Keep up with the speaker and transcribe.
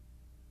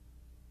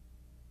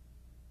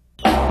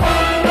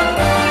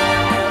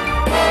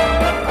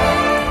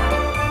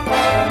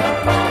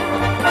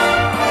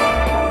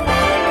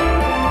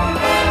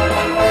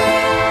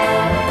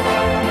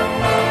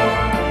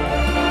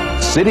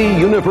City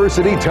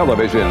University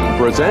Television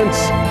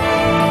presents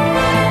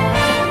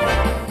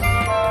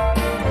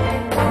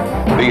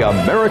the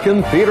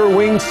American Theater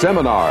Wing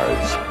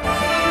Seminars.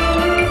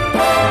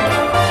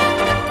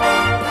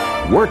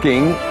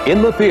 Working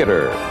in the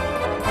theater.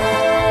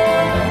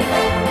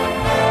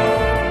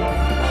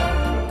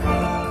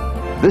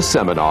 This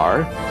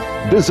seminar,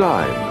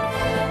 Design.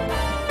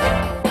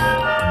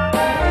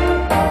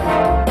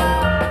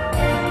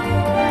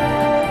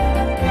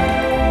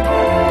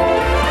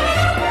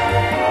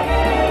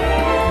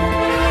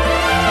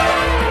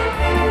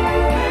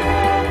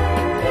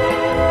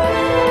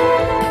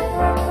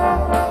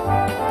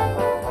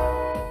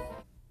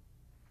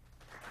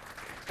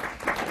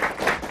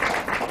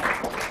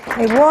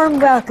 A warm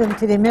welcome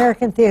to the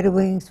American Theater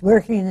Wing's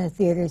Working in the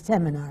Theater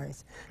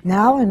Seminars,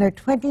 now in their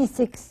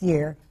 26th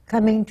year,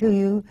 coming to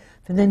you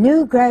from the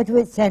new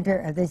Graduate Center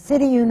of the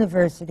City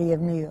University of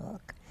New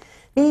York.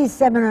 These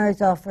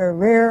seminars offer a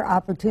rare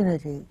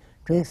opportunity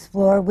to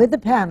explore with the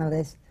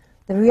panelists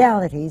the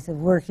realities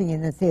of working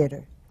in the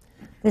theater.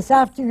 This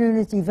afternoon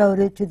is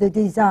devoted to the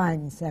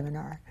Design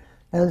Seminar,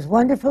 those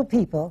wonderful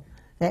people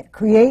that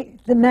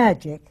create the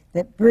magic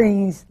that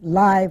brings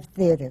live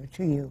theater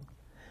to you.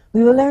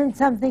 We will learn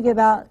something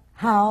about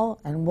how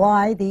and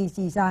why these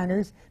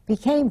designers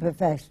became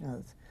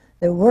professionals,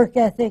 their work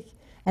ethic,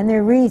 and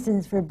their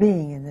reasons for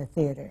being in the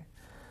theater.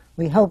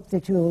 We hope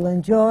that you will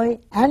enjoy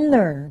and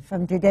learn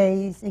from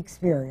today's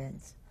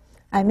experience.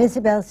 I'm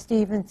Isabel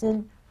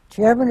Stevenson,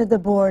 Chairman of the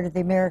Board of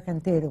the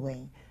American Theater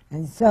Wing,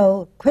 and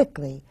so,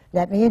 quickly,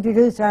 let me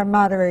introduce our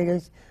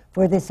moderators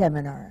for the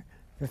seminar,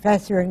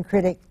 Professor and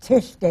critic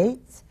Tish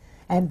Dates,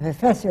 and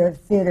Professor of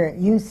Theater at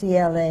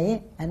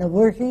UCLA, and a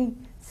working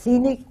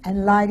scenic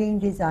and lighting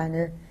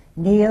designer,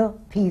 Neil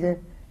Peter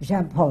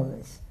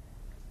Jampoulos.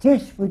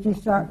 Tish, would you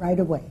start right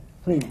away,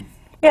 please?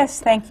 Yes,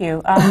 thank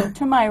you.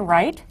 To my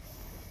right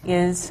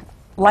is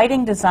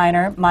lighting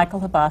designer Michael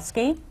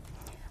Hubosky.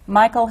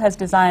 Michael has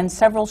designed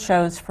several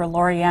shows for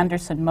Laurie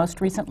Anderson,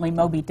 most recently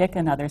Moby Dick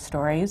and Other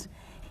Stories.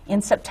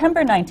 In September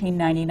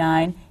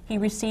 1999, he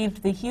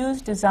received the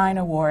Hughes Design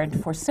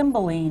Award for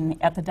Cymbeline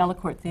at the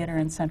Delacorte Theater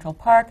in Central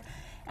Park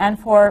and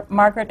for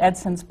Margaret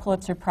Edson's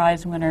Pulitzer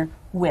Prize winner,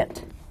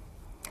 Wit.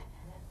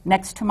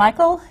 Next to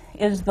Michael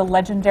is the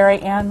legendary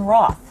Ann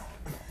Roth,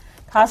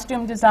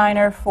 costume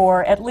designer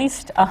for at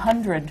least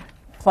 100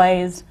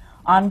 plays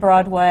on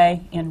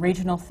Broadway, in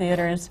regional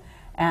theaters,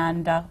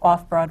 and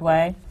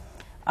off-Broadway.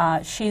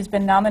 She's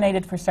been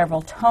nominated for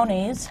several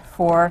Tonys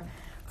for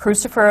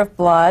Crucifer of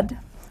Blood,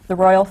 The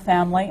Royal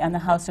Family, and The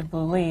House of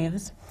Blue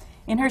Leaves.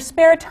 In her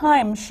spare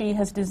time, she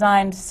has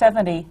designed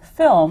 70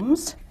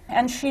 films,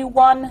 and she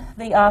won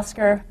the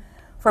Oscar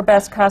for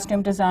Best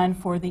Costume Design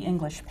for The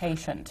English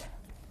Patient.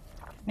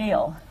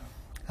 Neil.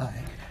 Hi.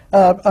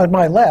 On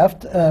my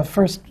left,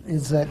 first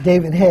is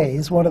David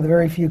Hayes, one of the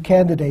very few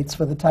candidates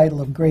for the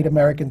title of Great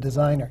American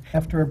Designer.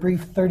 After a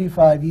brief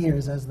 35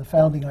 years as the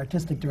founding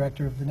artistic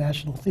director of the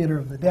National Theater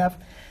of the Deaf,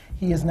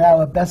 he is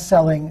now a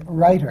best-selling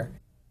writer.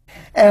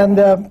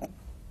 And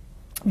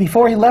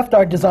before he left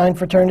our design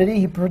fraternity,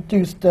 he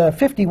produced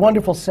 50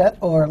 wonderful set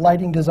or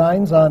lighting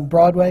designs on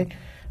Broadway,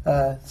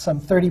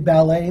 some 30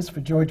 ballets for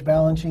George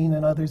Balanchine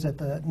and others at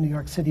the New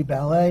York City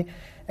Ballet,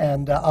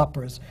 and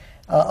operas.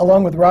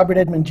 Along with Robert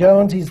Edmund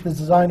Jones, he's the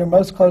designer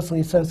most closely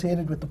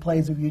associated with the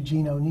plays of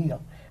Eugene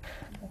O'Neill.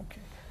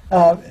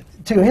 Okay.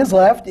 To his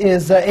left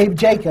is Abe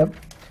Jacob,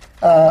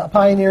 a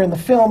pioneer in the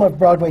film of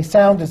Broadway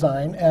sound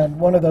design, and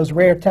one of those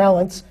rare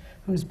talents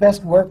whose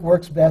best work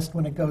works best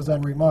when it goes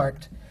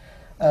unremarked.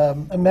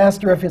 A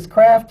master of his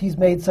craft, he's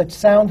made such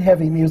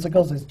sound-heavy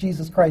musicals as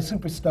Jesus Christ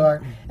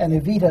Superstar and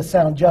Evita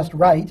sound just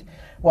right,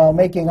 while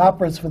making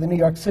operas for the New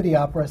York City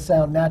Opera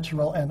sound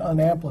natural and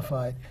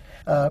unamplified.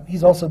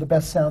 He's also the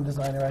best sound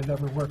designer I've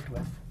ever worked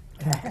with.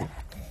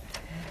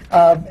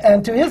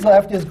 And to his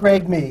left is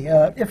Greg Mee.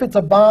 If it's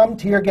a bomb,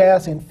 tear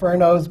gas,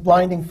 infernos,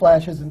 blinding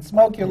flashes, and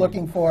smoke you're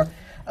looking for,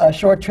 a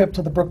short trip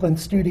to the Brooklyn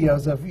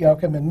studios of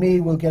Joachim and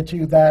Me will get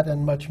you that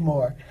and much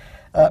more.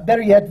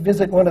 Better yet,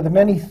 visit one of the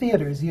many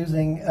theaters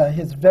using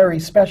his very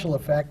special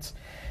effects.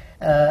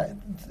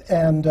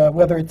 And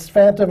whether it's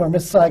Phantom or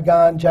Miss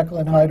Saigon, Jekyll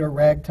and Hyde or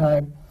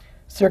Ragtime,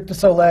 Cirque du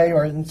Soleil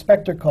or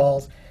Inspector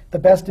Calls, the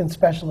best in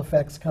special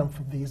effects come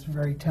from these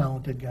very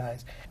talented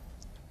guys.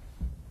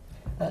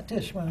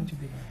 Tish, why don't you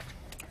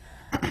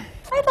begin?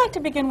 I'd like to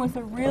begin with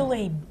a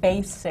really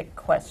basic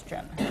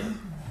question.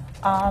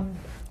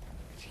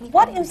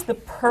 What is the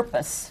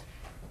purpose,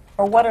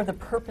 or what are the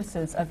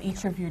purposes of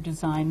each of your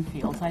design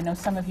fields? I know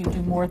some of you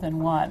do more than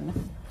one.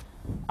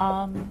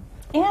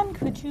 Anne,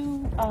 could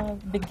you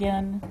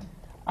begin?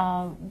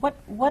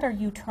 What are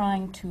you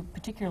trying to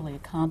particularly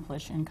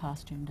accomplish in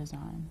costume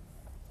design?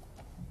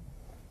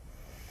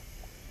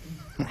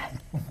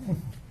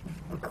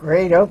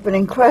 Great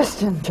opening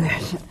question,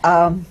 Trish.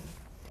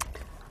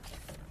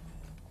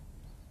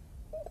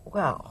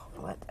 Well,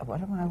 what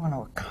do I want to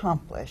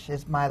accomplish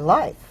is my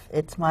life.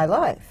 It's my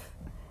life.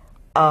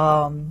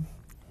 I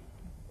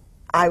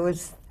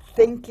was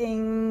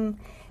thinking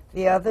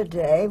the other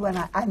day when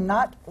I'm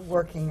not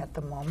working at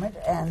the moment,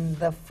 and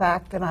the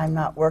fact that I'm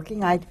not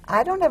working, I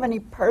don't have any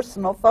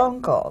personal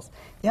phone calls.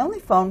 The only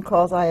phone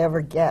calls I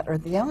ever get, or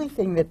the only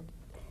thing that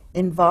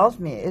involves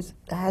me,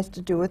 has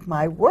to do with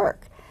my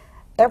work.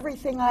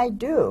 Everything I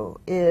do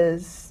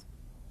is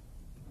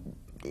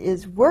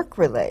work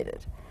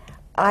related.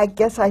 I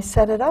guess I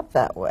set it up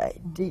that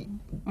way.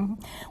 Mm-hmm.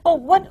 Well,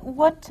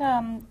 what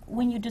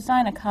when you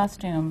design a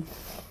costume,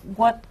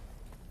 what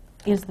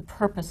is the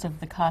purpose of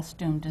the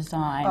costume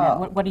design?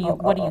 And what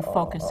are you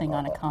focusing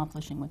on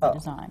accomplishing with the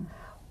design?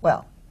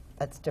 Well,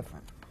 that's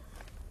different.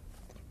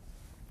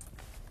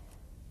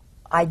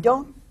 I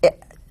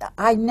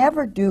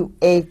never do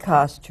a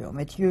costume.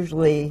 It's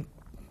usually,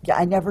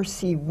 I never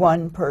see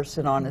one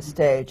person on a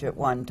stage at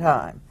one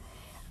time.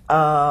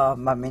 I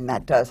mean,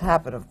 that does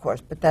happen, of course,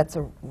 but that's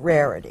a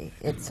rarity.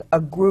 It's a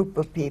group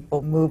of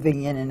people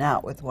moving in and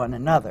out with one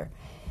another.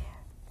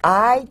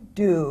 I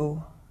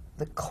do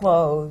the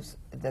clothes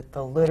that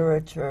the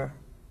literature,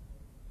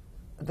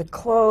 the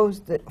clothes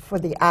that for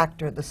the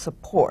actor, the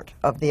support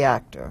of the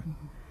actor,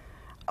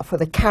 for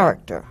the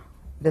character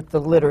that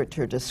the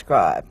literature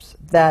describes.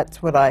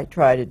 That's what I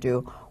try to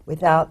do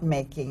without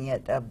making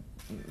it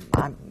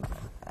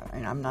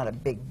I'm not a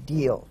big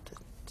deal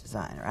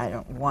designer. I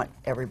don't want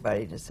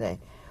everybody to say,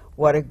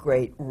 what a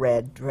great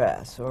red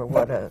dress, or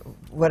what a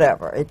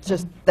whatever. It's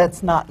just,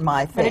 that's not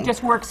my thing. But it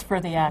just works for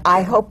the actor.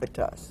 I hope it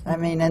does. I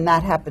mean, and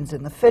that happens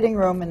in the fitting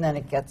room, and then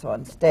it gets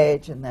on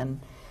stage, and then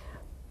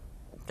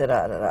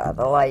the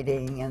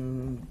lighting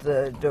and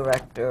the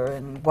director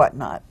and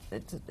whatnot.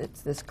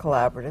 It's this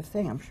collaborative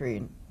thing. I'm sure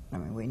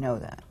we know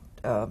that.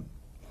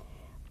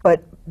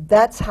 But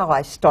that's how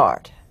I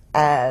start,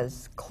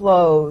 as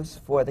clothes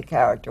for the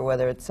character,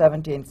 whether it's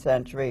 17th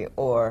century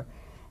or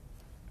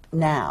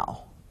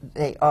now.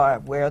 They are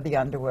where the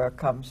underwear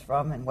comes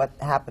from and what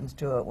happens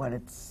to it when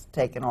it's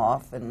taken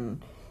off,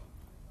 and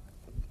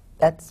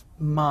that's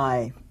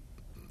my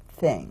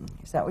thing.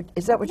 Is that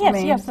what you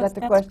mean? Yes, is that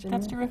the question?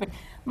 That's terrific.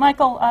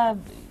 Michael,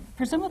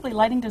 presumably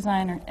lighting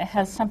designer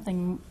has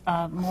something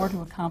more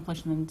to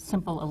accomplish than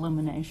simple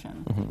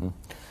illumination. Mm-hmm.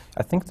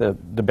 I think the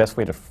best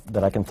way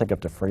that I can think of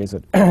to phrase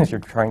it is you're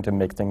trying to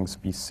make things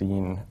be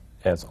seen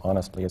as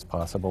honestly as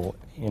possible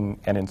and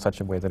in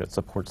such a way that it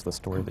supports the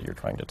story that you're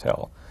trying to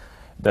tell.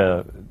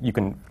 You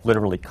can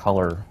literally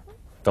color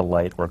the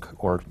light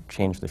or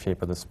change the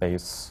shape of the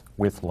space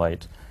with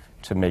light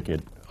to make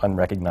it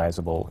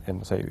unrecognizable,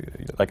 and say,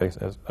 like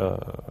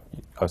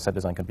a set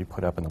design could be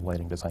put up and the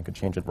lighting design could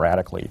change it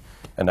radically,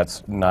 and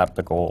that's not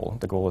the goal.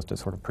 The goal is to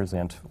sort of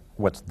present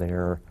what's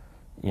there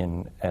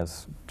in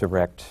as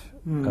direct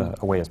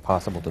a way as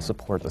possible to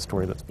support the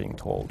story that's being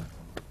told.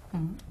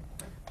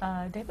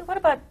 Mm-hmm. David, what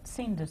about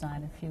scene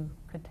design, if you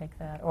could take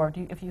that? Or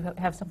if you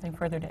have something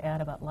further to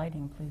add about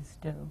lighting, please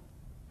do.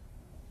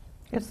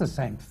 It's the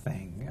same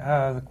thing.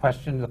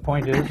 The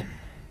point is,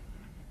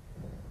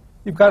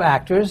 you've got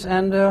actors,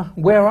 and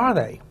where are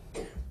they?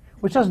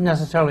 Which doesn't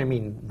necessarily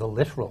mean the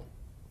literal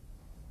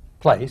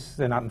place.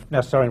 They're not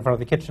necessarily in front of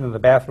the kitchen or the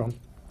bathroom.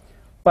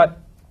 But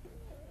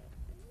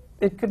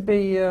it could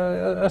be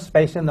a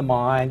space in the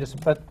mind,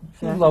 but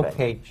you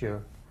locate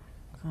your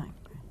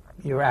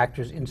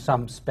actors in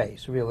some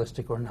space,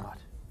 realistic or not.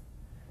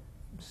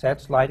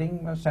 Sets,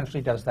 lighting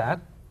essentially does that,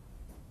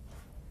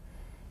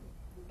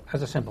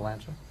 as a simple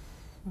answer.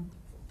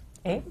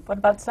 Abe, what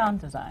about sound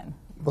design?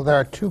 Well, there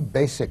are two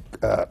basic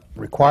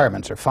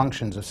requirements or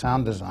functions of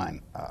sound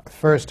design.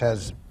 First,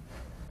 as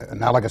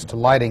analogous to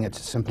lighting, it's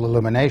simple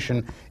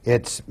illumination.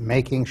 It's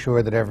making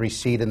sure that every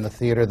seat in the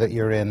theater that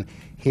you're in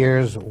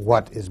hears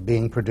what is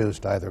being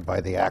produced either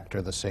by the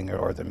actor, the singer,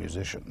 or the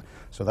musician.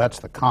 So that's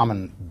the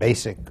common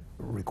basic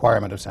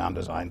requirement of sound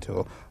design,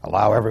 to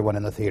allow everyone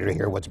in the theater to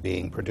hear what's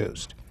being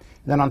produced.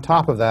 And then on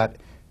top of that,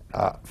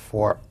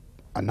 for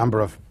a number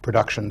of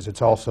productions,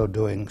 it's also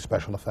doing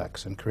special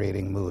effects and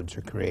creating moods,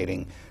 or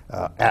creating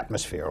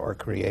atmosphere, or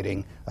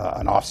creating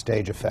an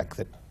offstage effect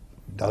that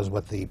does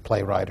what the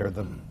playwright or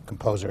the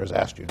composer has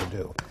asked you to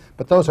do.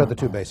 But those are the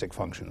two basic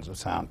functions of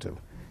sound: to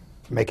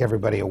make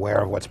everybody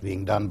aware of what's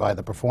being done by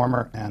the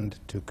performer and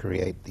to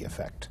create the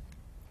effect.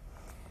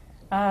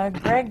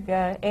 Greg,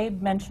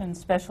 Abe mentioned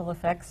special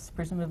effects,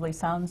 presumably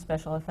sound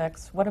special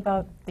effects. What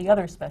about the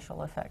other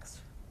special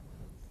effects?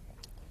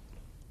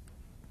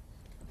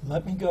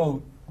 Let me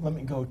go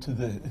to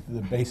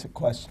the basic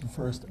question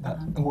first.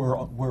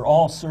 We're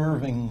all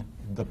serving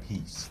the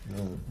piece,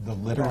 the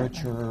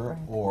literature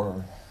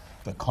or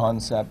the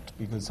concept,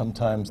 because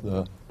sometimes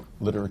the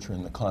literature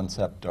and the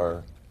concept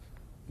are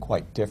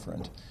quite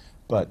different.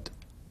 But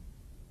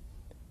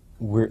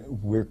we're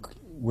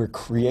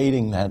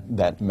creating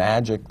that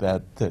magic,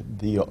 that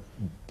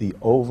the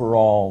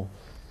overall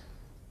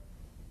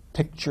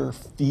picture,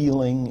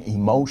 feeling,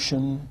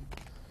 emotion.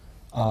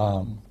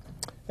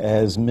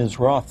 As Ms.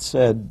 Roth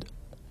said,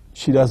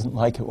 she doesn't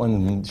like it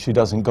when she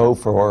doesn't go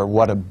for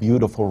what a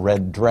beautiful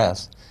red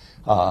dress.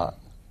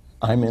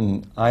 I'm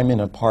in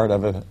a part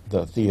of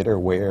the theater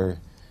where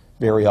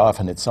very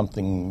often it's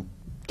something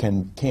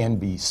can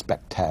be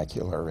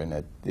spectacular and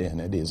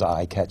it is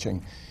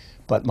eye-catching,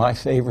 But my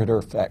favorite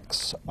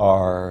effects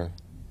are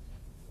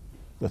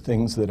the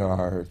things that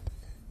are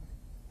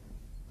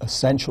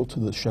essential to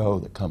the show,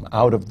 that come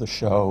out of the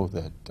show,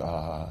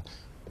 that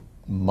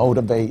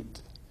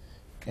motivate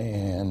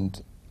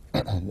and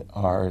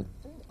are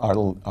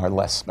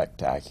less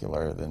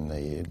spectacular than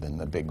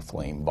the big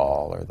flame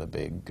ball or the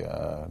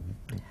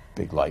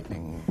big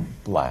lightning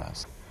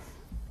blast.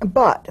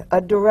 But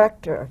a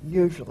director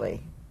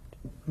usually,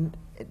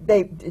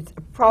 they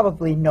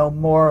probably know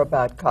more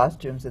about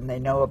costumes than they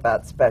know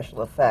about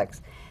special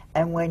effects.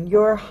 And when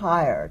you're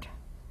hired,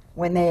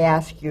 when they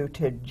ask you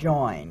to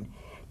join,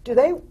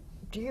 do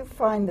you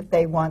find that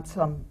they want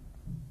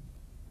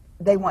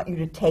you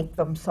to take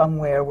them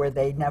somewhere where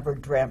they never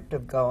dreamt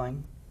of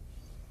going?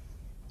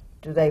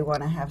 Do they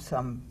want to have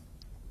some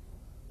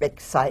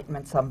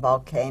excitement, some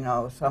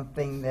volcano,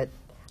 something that,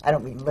 I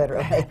don't mean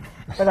literally,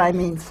 but I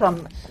mean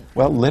some...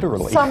 Well,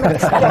 literally.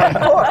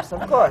 Yeah,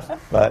 of course.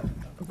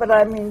 But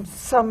I mean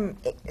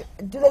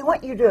do they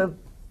want you to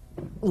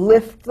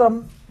lift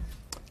them?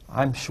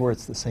 I'm sure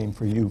it's the same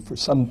for you. For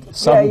some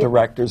Yeah,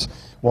 directors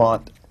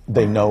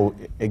they know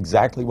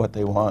exactly what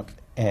they want,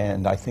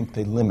 and I think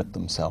they limit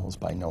themselves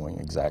by knowing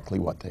exactly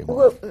what they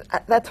want. Well,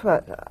 that's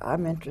what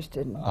I'm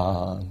interested in.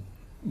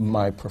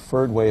 My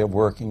preferred way of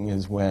working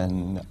is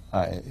when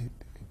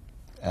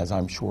as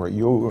I'm sure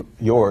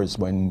yours,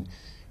 when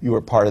you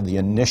are part of the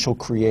initial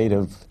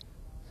creative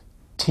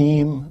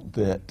team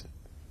that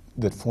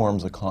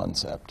forms a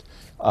concept.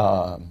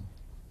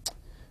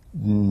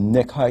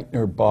 Nick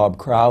Heitner, Bob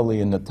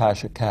Crowley, and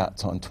Natasha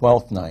Katz on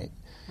Twelfth Night.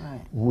 Right.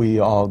 We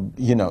all,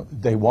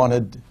 they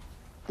wanted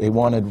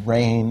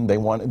rain, they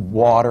wanted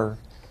water,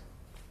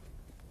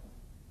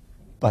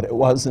 but it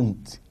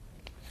wasn't,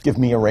 give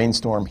me a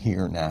rainstorm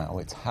here now.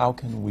 It's how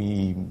can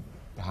we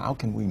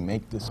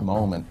make this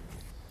moment?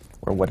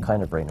 Or what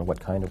kind of rain or what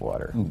kind of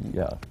water.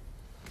 Yeah.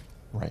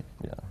 Right.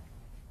 Yeah.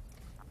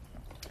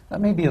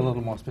 Let me be a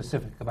little more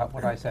specific about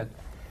what I said.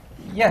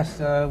 Yes,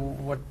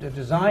 what a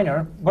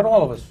designer, what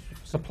all of us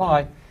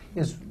supply,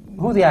 is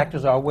who the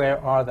actors are, where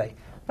are they.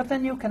 But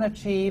then you can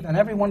achieve, and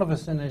every one of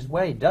us in his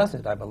way does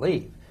it, I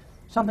believe,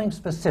 something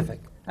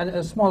specific. And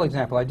a small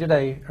example, I did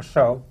a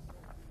show,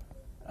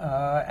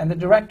 and the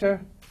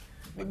director,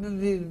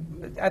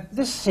 at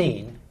this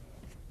scene,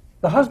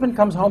 the husband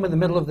comes home in the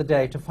middle of the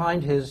day to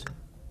find his,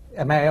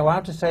 am I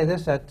allowed to say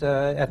this at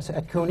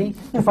Cooney?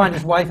 To find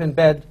his wife in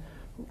bed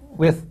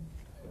with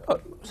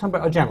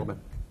a gentleman.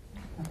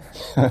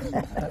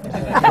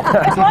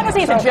 As long as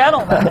he's a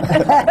gentleman.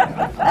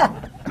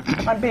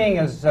 I'm being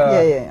as...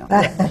 Yeah.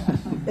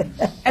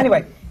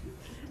 Anyway,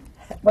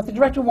 what the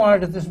director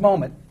wanted at this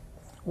moment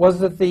was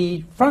that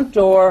the front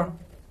door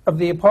of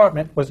the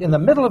apartment was in the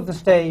middle of the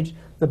stage,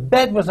 the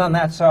bed was on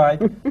that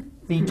side,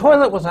 the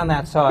toilet was on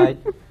that side,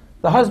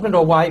 the husband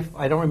or wife,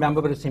 I don't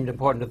remember, but it seemed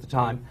important at the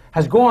time,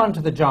 has gone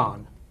to the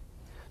John.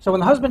 So when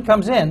the husband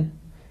comes in,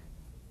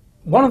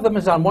 one of them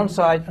is on one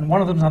side and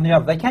one of them is on the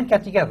other. They can't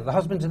get together. The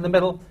husband's in the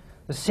middle.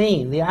 The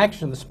scene, the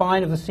action, the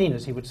spine of the scene,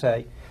 as he would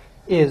say,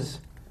 is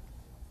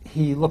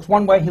he looks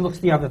one way, he looks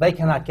the other. They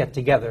cannot get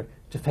together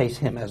to face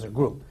him as a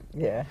group.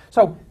 Yeah.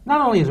 So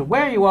not only is it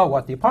where you are,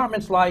 what the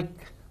apartment's like,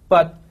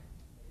 but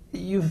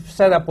you've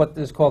set up what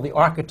is called the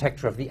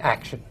architecture of the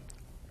action.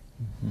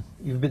 Mm-hmm.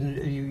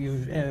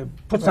 You've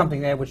put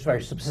something there which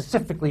very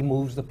specifically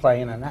moves the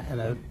play in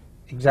an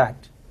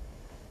exact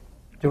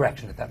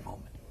direction at that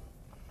moment.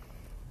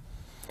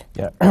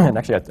 Yeah, and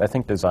actually, I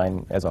think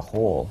design as a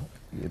whole,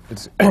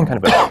 it's kind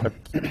of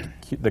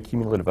the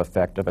cumulative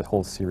effect of a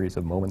whole series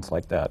of moments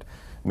like that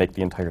make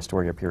the entire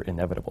story appear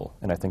inevitable.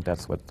 And I think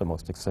that's what the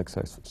most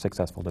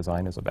successful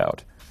design is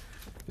about,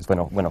 is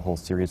when a whole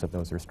series of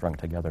those are strung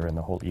together and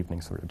the whole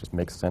evening sort of just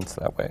makes sense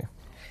that way.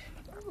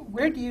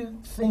 Where do you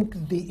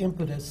think the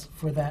impetus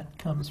for that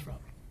comes from?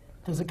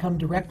 Does it come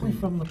directly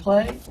from the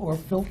play or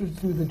filtered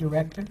through the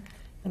director?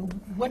 And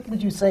what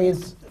would you say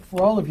is,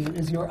 for all of you,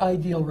 is your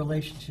ideal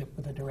relationship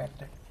with a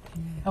director?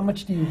 How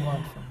much do you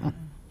want from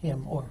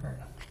him or her?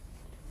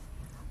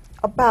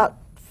 About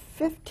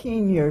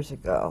 15 years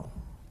ago,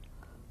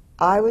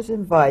 I was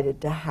invited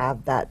to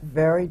have that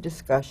very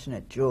discussion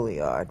at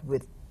Juilliard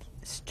with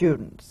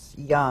students,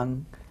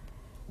 young,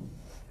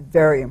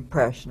 very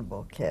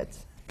impressionable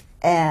kids.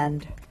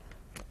 And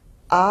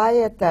I,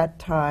 at that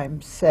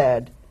time,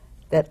 said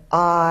that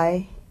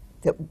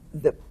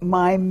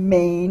my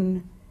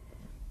main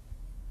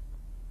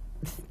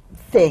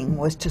thing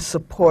was to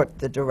support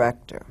the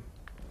director,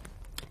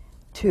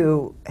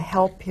 to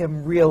help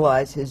him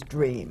realize his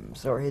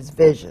dreams or his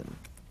vision.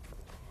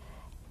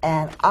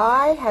 And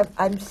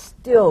I'm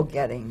still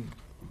getting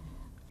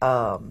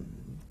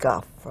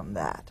guff from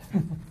that.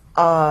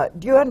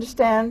 Do you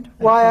understand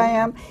why I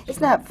am?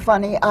 Isn't that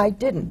funny? I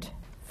didn't.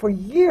 For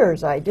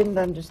years, I didn't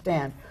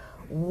understand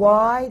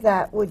why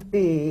that would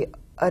be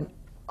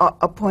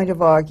a point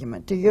of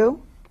argument. Do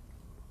you?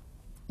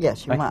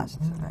 Yes, you must.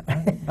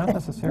 Not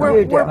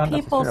necessarily. Were Not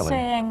people necessarily.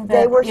 saying They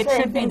that were it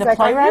saying should be things the like,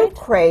 "Are you playwright?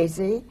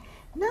 crazy?"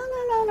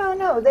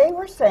 No. They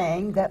were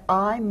saying that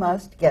I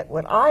must get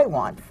what I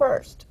want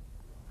first.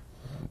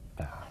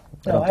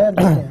 No, I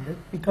understand it,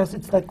 because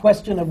it's the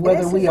question of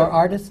whether we are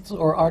artists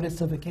or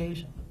artists of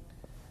occasion.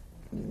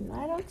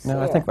 I don't see No,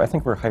 I it.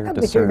 think we're hired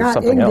to But you're serve not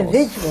something else.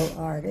 individual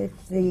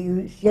artists.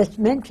 You just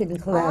mentioned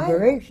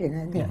collaboration,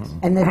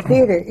 and the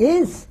theater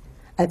is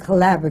a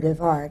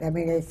collaborative art. I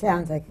mean, it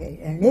sounds like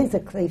it is a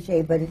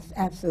cliche, but it's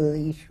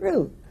absolutely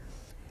true.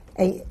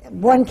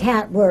 One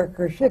can't work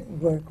or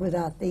shouldn't work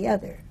without the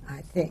other,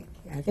 I think.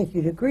 I think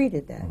you'd agree to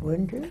that,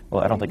 wouldn't you?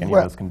 Well, I don't think any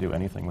Well- of us can do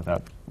anything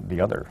without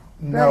the other.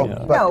 No,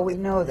 Right. but No, we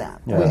know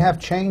that. Yeah. we have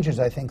changes,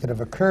 I think, that have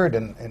occurred,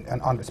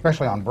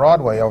 especially on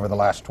Broadway over the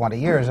last 20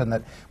 years, and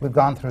that we've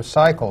gone through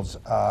cycles.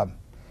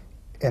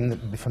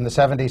 From the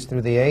 70s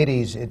through the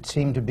 80s, it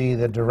seemed to be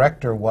the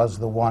director was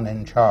the one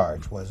in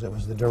charge. It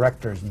was the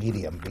director's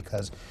medium,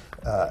 because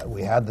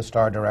we had the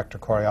star director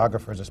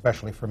choreographers,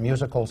 especially for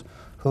musicals,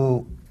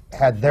 who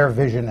had their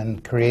vision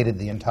and created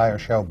the entire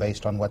show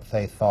based on what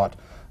they thought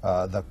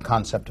the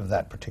concept of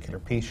that particular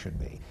piece should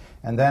be.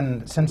 And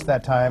then, since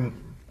that time,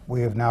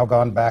 we have now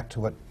gone back to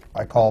what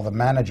I call the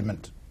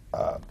management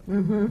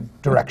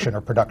direction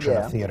or production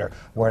Yeah. of theater,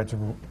 where it's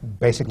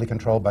basically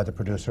controlled by the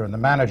producer and the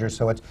manager.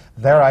 So it's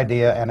their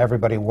idea, and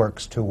everybody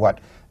works to what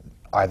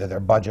either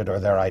their budget or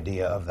their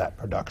idea of that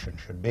production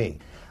should be.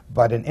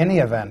 But in any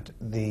event,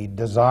 the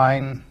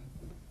design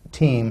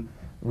team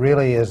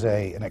really is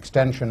an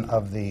extension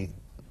of the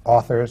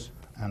authors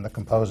and the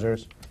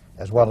composers,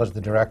 as well as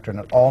the director, and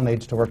it all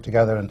needs to work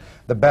together. And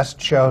the best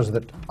shows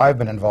that I've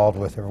been involved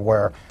with are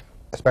where,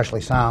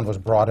 especially sound, was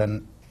brought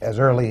in as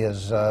early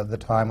as the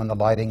time when the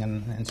lighting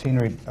and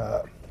scenery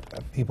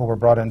people were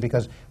brought in,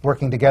 because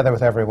working together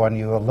with everyone,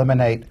 you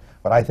eliminate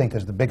what I think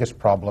is the biggest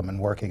problem in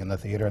working in the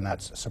theater, and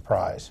that's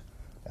surprise.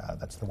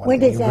 That's the one When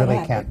thing does you that really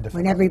happen? can't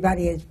define. When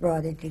everybody is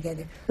brought in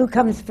together? Who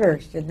comes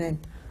first and then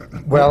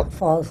Well,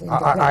 falls into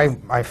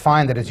I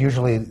find that it's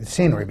usually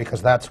scenery,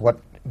 because that's what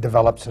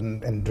develops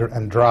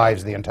and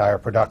drives the entire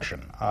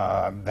production.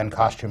 Then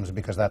costumes,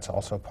 because that's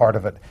also part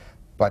of it.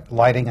 But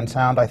lighting and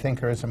sound, I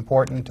think, are as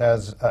important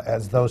as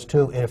those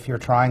two if you're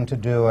trying to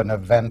do an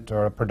event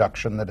or a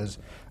production that is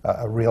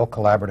a real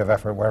collaborative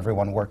effort where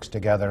everyone works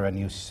together and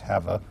you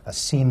have a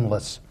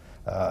seamless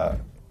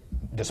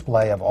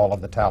display of all of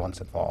the talents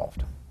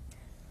involved.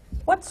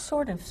 What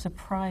sort of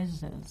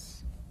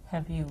surprises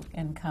have you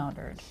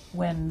encountered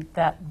when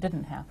that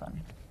didn't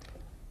happen?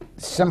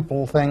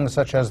 Simple things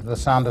such as the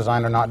sound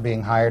designer not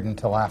being hired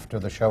until after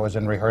the show is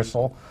in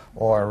rehearsal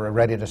or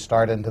ready to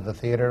start into the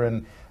theater,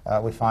 and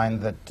we find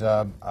that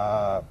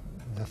the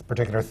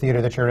particular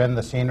theater that you're in,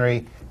 the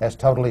scenery has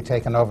totally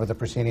taken over the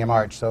proscenium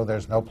arch, so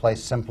there's no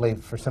place simply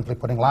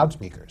putting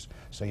loudspeakers.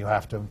 So you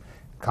have to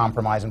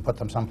compromise and put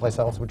them someplace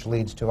else, which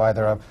leads to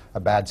either a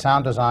bad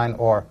sound design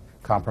or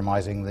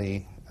compromising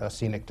the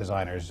scenic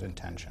designer's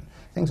intention.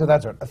 Things of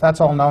that sort. If that's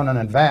all known in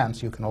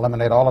advance, you can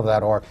eliminate all of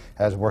that, or,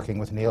 as working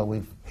with Neil,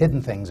 we've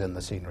hidden things in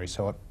the scenery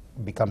so it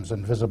becomes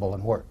invisible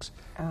and works.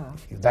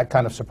 That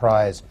kind of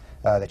surprise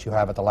that you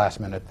have at the last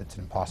minute, that's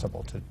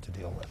impossible to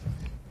deal with.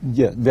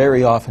 Yeah,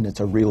 very often it's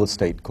a real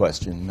estate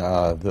question.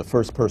 The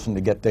first person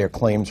to get there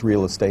claims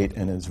real estate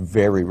and is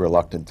very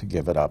reluctant to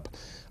give it up.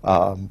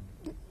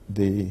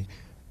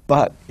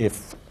 But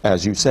if,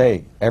 as you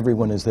say,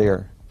 everyone is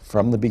there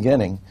from the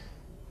beginning,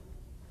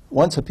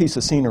 once a piece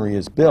of scenery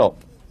is built,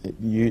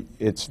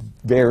 it's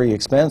very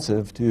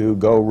expensive to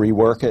go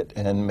rework it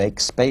and make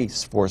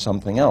space for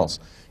something else.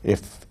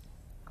 If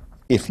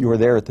you're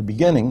there at the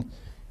beginning,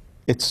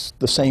 it's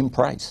the same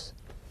price.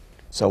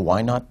 So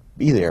why not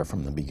be there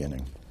from the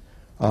beginning?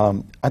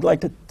 I'd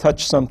like to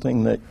touch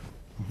something that,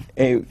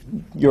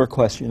 your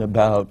question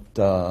about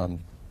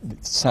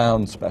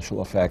sound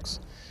special effects,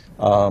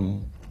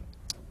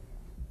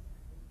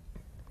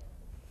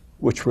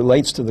 which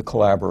relates to the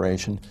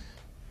collaboration.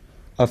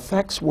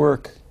 Effects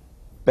work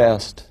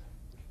best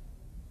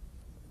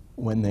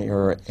when they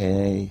are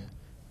a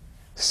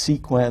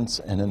sequence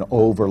and an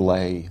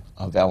overlay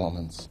of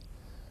elements.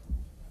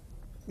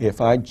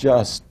 If I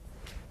just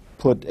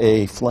put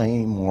a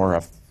flame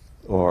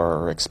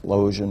or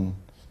explosion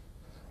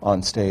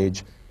on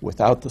stage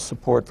without the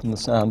support from the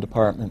sound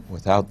department,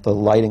 without the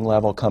lighting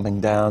level coming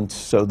down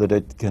so that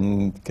it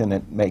can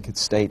make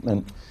its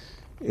statement,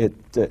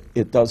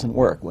 it doesn't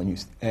work.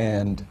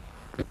 And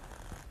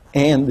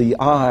the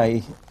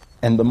eye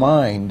and the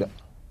mind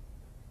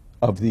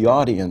of the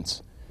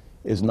audience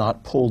is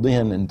not pulled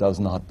in and does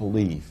not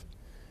believe.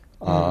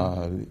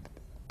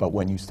 But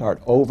when you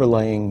start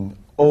overlaying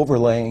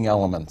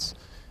elements,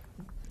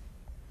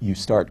 you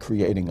start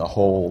creating a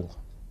whole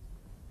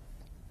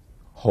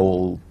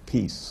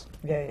piece.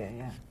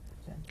 Yeah.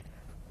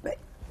 But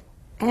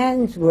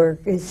Anne's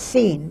work is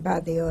seen by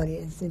the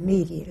audience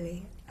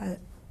immediately.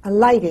 A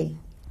lighting,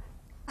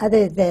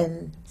 other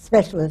than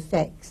special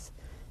effects,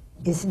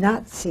 is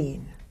not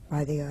seen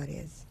by the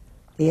audience.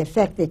 The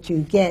effect that you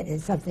get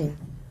is something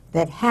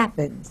that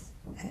happens,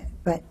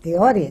 but the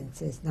audience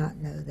does not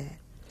know that.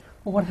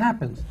 Well, what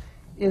happens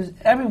is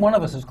every one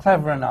of us is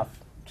clever enough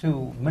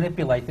to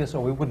manipulate this,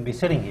 or we wouldn't be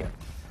sitting here.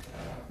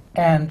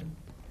 And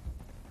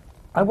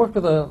I worked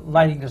with a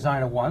lighting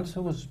designer once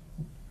who was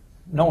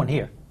no one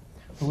here,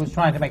 who was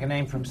trying to make a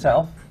name for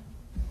himself,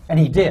 and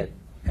he did,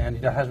 and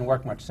it hasn't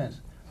worked much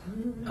since.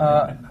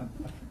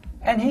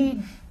 And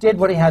he did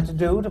what he had to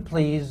do to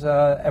please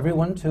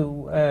everyone,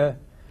 to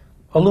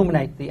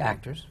illuminate the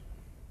actors.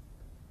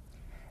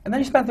 And then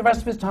he spent the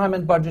rest of his time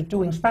and budget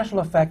doing special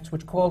effects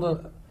which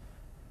called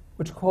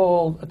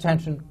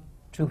attention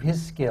to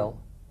his skill,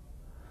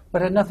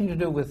 but had nothing to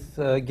do with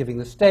giving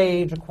the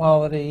stage a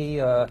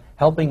quality,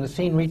 helping the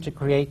scenery to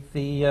create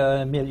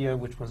the milieu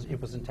which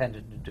it was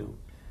intended to do,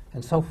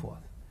 and so forth.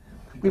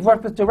 We've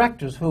worked with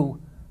directors who,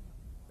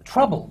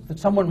 troubled that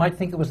someone might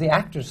think it was the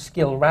actor's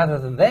skill rather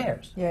than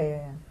theirs,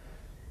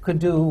 could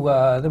do.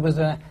 There was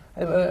a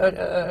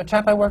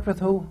chap I worked with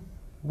who,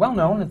 well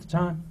known at the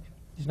time,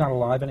 he's not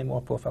alive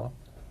anymore, poor fellow,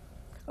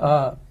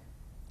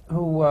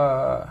 who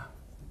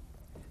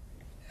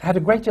had a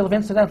great deal of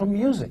incidental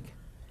music.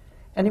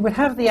 And he would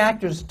have the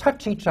actors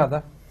touch each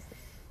other,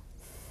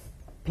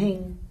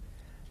 ping,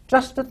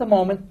 just at the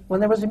moment when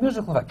there was a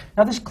musical effect.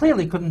 Now, this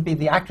clearly couldn't be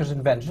the actor's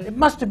invention. It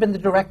must have been the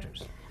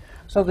director's.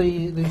 So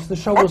the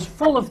show was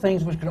full of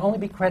things which could only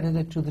be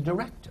credited to the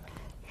director.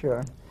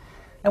 Sure.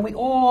 And we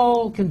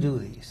all can do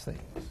these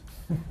things.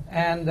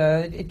 And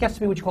it gets to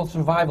be what you call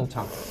survival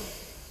time.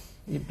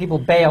 People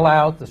bail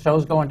out, the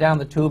show's going down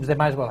the tubes, they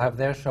might as well have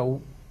their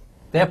show,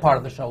 their part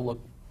of the show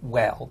look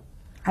well.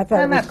 I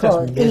thought And it was that's just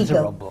called Eagle.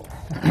 miserable.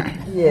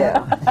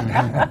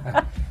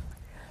 Yeah.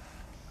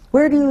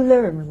 Where do you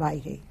learn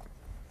lighting?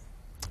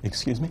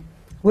 Excuse me?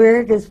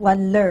 Where does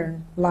one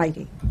learn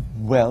lighting?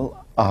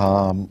 Well,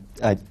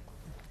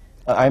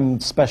 I'm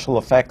special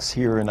effects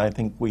here, and I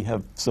think we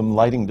have some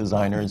lighting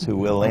designers who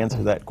will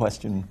answer that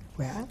question.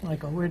 Well,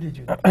 Michael, where did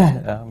you?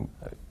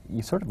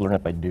 You sort of learn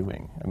it by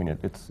doing. I mean,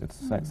 it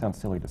sounds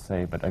silly to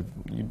say, but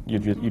you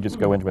just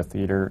go into a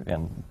theater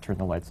and turn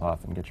the lights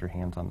off and get your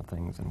hands on the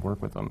things and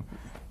work with them.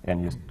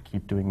 And you just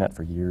keep doing that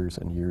for years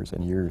and years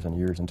and years and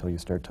years until you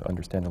start to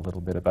understand a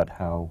little bit about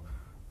how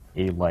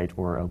a light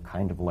or a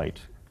kind of light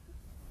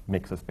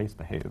makes a space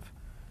behave.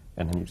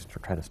 And then you just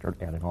try to start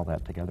adding all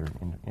that together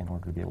in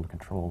order to be able to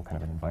control kind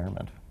of an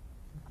environment.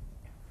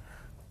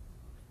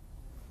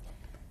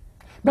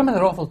 Remember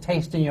that awful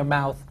taste in your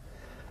mouth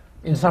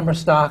in summer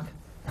stock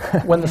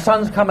when the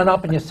sun's coming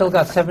up and you still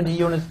got 70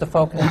 units to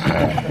focus?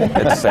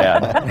 It's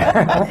sad.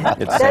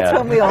 It's That's sad.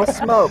 when we all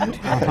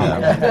smoked.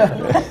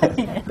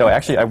 No,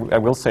 actually, I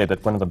will say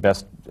that one of the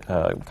best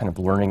kind of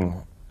learning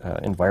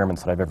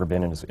environments that I've ever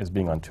been in is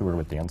being on tour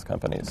with dance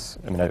companies.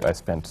 I mean, I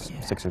spent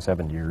 6 or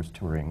 7 years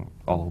touring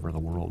all over the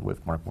world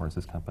with Mark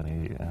Morris's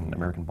company and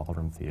American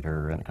Ballroom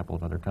Theater and a couple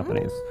of other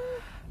companies.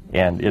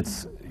 And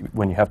it's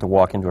when you have to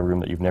walk into a room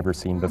that you've never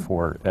seen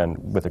before and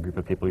with a group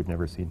of people you've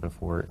never seen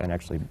before and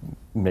actually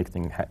make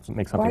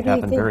something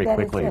happen very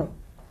quickly.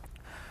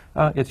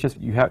 It's just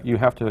you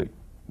have to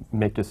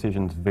make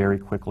decisions very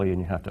quickly, and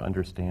you have to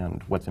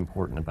understand what's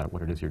important about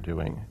what it is you're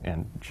doing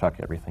and chuck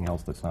everything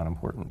else that's not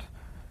important.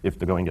 If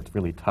the going gets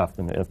really tough,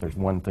 then if there's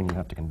one thing you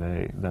have to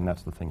convey, then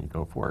that's the thing you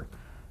go for.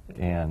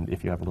 And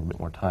if you have a little bit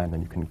more time,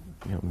 then you can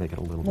make it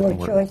a little bit more.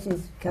 More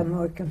choices become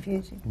more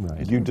confusing.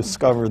 Right. You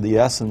discover the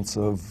essence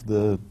of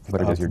the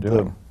What it is you're the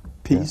doing.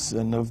 piece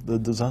and of the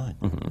design.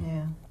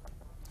 Yeah.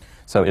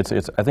 So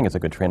I think it's a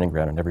good training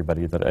ground, and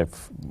everybody that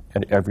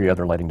and every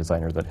other lighting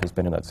designer that has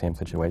been in that same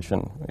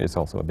situation is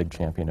also a big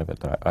champion of it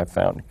that I've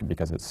found,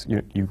 because it's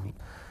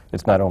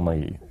not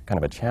only kind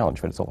of a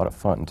challenge, but it's a lot of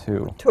fun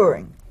too.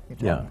 Touring.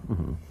 Yeah.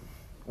 Mm-hmm.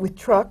 With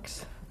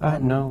trucks?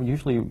 No,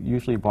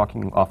 usually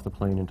walking off the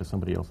plane into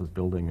somebody else's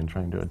building and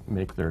trying to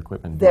make their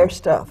equipment Their do.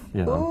 stuff.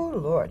 Yeah. Oh,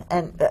 Lord.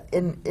 And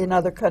in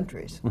other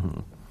countries.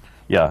 Mm-hmm.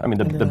 Yeah, I mean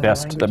the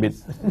best.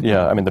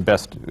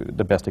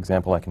 The best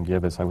example I can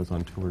give is I was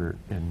on tour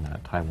in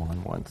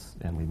Taiwan once,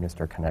 and we missed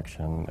our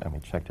connection, and we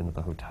checked into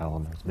the hotel,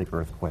 and there was a big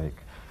earthquake,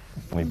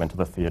 and we went to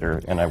the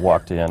theater, and I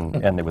walked in,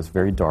 and it was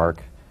very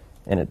dark,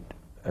 and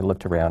I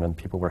looked around, and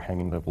people were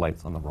hanging the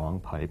lights on the wrong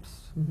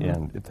pipes,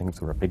 and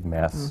things were a big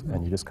mess,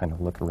 and you just kind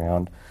of look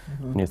around,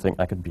 and you think,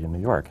 I could be in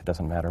New York. It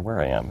doesn't matter where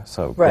I am.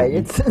 So Right.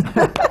 then It's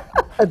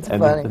that's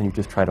and funny. then you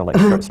just try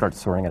to start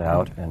sorting it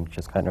out and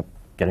just kind of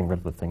getting rid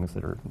of the things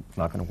that are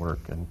not going to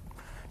work, and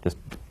just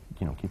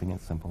keeping it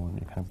simple, and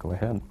you kind of go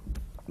ahead.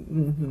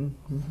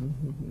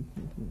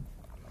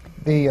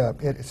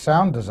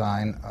 Sound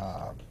design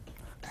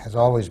has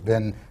always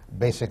been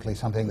basically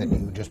something that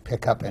you just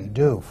pick up and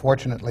do.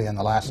 Fortunately, in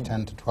the last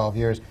 10 to 12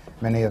 years,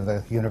 many of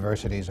the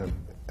universities have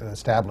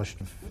established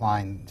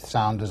fine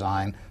sound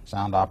design,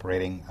 sound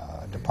operating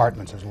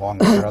departments, as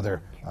long as there are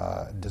other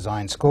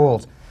design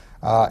schools.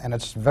 And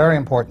it's very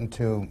important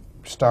to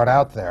start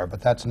out there, but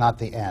that's not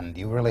the end.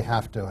 You really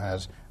have to,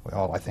 as we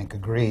all, I think,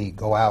 agree,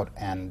 go out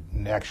and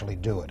actually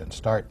do it, and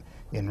start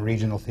in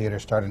regional theater,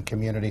 start in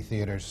community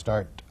theaters,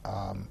 start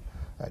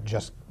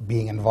just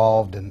being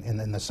involved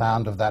in the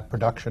sound of that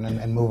production,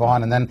 and move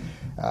on. And then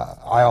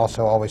I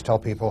also always tell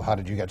people, how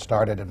did you get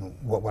started? And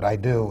what I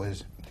do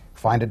is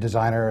find a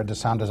designer, a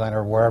sound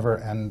designer, wherever,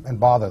 and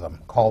bother them,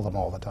 call them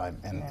all the time.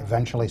 And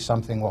eventually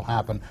something will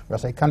happen where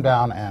I'll say, come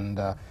down and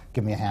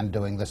give me a hand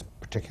doing this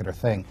particular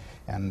thing.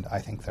 And I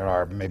think there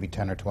are maybe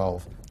 10 or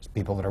 12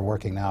 people that are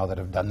working now that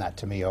have done that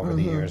to me over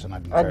the years, and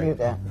I'd be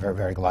very,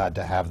 very glad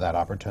to have that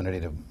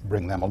opportunity to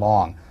bring them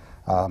along.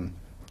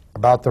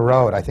 About the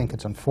road, I think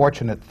it's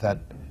unfortunate that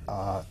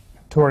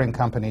touring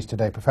companies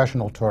today,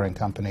 professional touring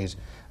companies,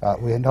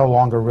 we no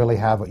longer really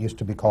have what used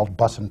to be called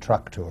bus and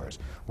truck tours,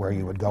 where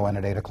you would go in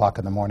at 8 o'clock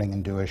in the morning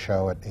and do a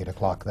show at 8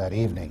 o'clock that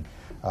evening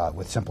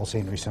with simple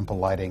scenery, simple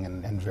lighting,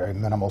 and very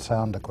minimal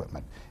sound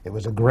equipment. It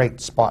was a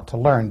great spot to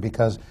learn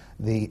because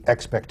the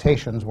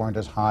expectations weren't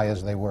as high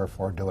as they were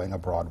for doing a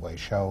Broadway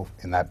show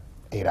in that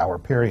 8-hour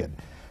period.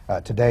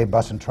 Today,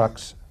 bus and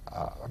trucks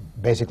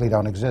basically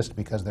don't exist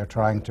because they're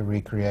trying to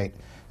recreate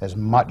as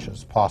much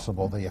as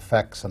possible the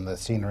effects and the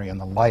scenery and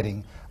the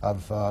lighting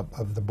of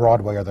the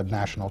Broadway or the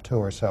national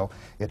tour. So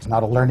it's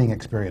not a learning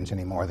experience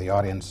anymore. The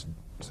audiences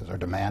are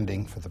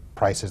demanding for the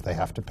prices they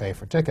have to pay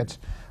for tickets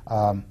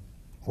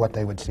what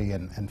they would see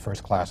in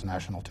first-class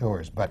national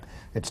tours. But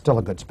it's still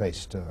a good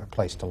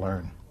place to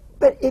learn.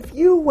 But if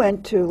you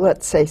went to,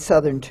 let's say,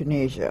 southern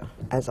Tunisia,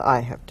 as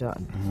I have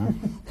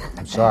done.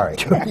 I'm sorry.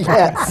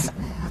 Yes.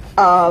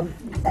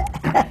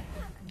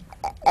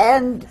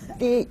 And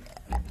the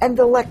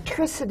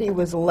electricity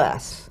was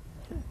less,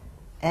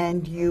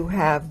 and you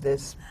have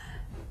this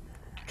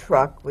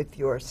truck with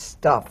your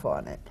stuff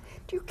on it.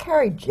 Do you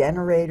carry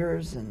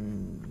generators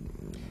and...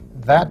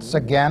 That's,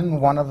 again,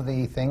 one of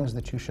the things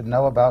that you should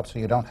know about so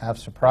you don't have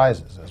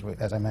surprises,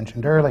 as I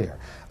mentioned earlier.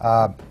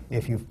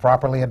 If you've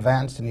properly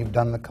advanced and you've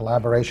done the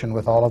collaboration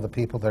with all of the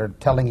people that are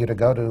telling you to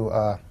go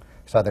to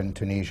southern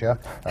Tunisia,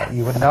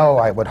 you would know,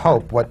 I would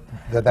hope,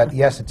 that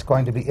yes, it's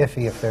going to be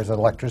iffy if there's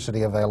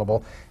electricity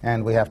available,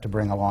 and we have to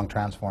bring along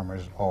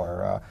transformers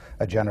or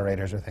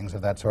generators or things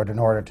of that sort in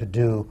order to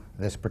do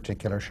this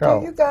particular show.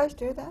 Do you guys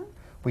do that?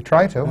 We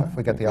try to, if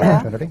we get the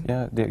opportunity.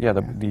 Yeah,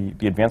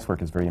 the advanced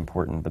work is very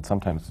important, but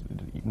sometimes,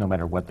 no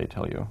matter what they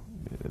tell you,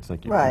 it's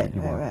like you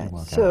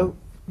walk So,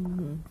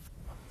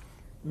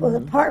 Well,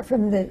 apart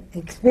from the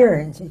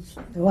experience, which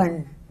the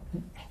one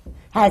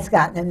has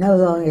gotten and no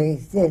longer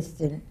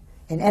exists in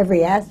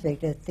every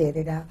aspect of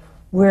theater now,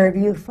 where do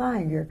you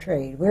find your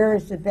trade? Where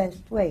is the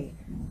best way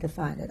to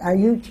find it? Are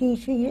you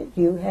teaching it?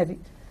 Do you have it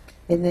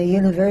in the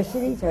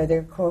universities? Are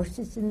there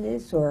courses in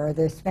this, or are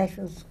there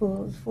special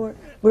schools for it?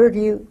 Where do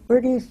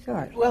you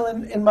start? Well,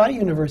 in my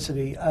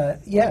university,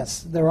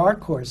 yes, there are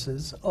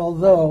courses,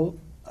 although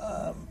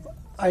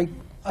I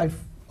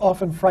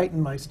often frighten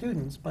my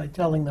students by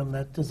telling them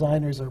that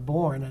designers are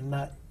born and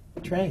not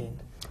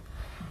trained.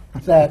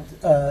 That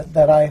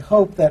I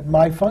hope that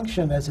my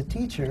function as a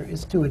teacher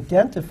is to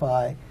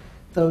identify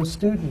those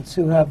students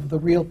who have the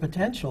real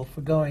potential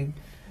for going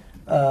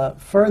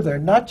further,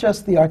 not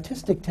just the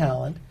artistic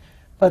talent,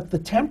 but the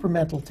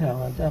temperamental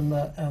talent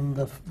and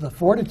the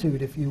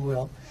fortitude, if you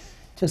will,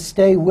 to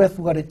stay with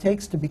what it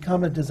takes to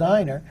become a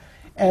designer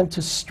and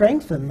to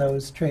strengthen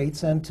those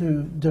traits and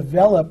to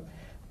develop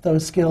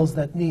those skills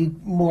that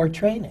need more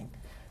training.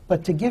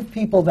 But to give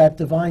people that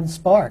divine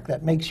spark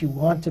that makes you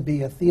want to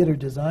be a theater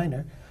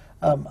designer,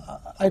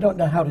 I don't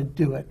know how to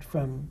do it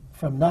from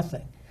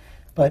nothing.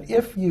 But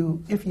if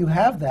you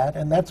have that,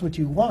 and that's what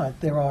you want,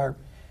 there are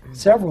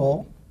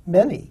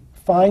many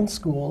fine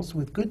schools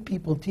with good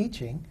people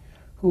teaching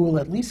who will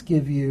at least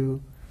give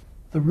you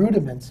the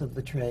rudiments of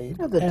the trade.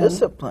 The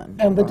discipline.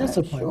 And the right,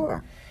 discipline.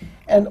 Sure.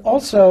 And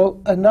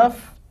also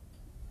enough,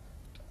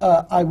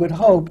 I would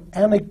hope,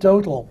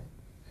 anecdotal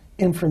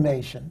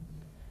information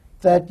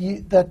that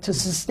to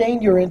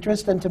sustain your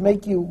interest and to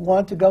make you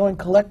want to go and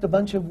collect a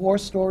bunch of war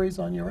stories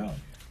on your own.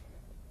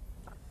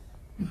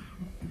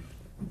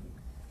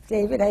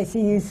 David, I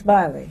see you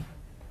smiling.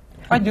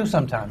 I do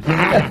sometimes.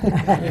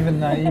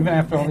 even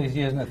after all these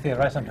years in the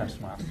theater, I sometimes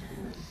smile.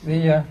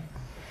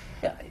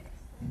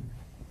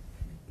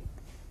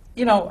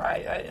 You know,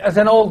 as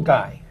an old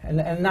guy,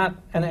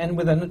 and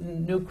with a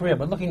new career,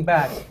 but looking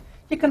back,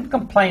 you can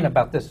complain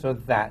about this or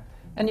that,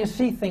 and you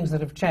see things that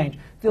have changed.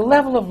 The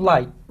level of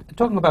light,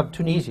 talking about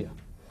Tunisia,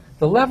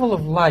 the level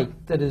of light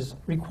that is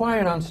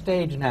required on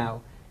stage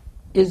now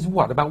is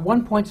what, about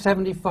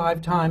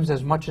 1.75 times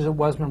as much as it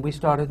was when we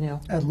started,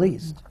 Neil? At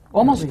least.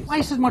 Almost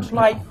twice as much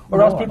light,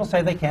 or else people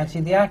say they can't see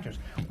the actors.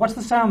 What's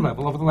the sound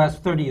level over the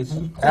last 30 years?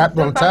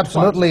 Well, it's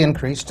absolutely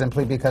increased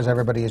simply because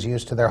everybody is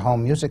used to their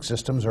home music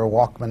systems or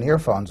Walkman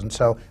earphones, and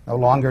so no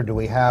longer do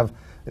we have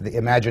the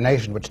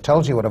imagination which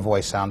tells you what a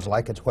voice sounds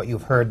like. It's what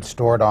you've heard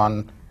stored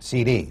on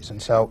CDs,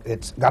 and so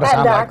it's got to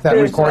sound like that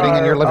recording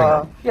in your living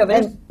room.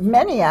 And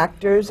many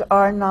actors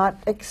are not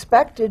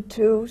expected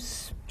to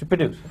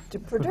produce.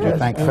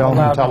 Thank film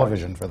and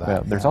television for that.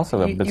 Yeah, there's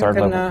also a bizarre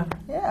level.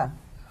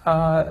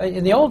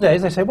 In the old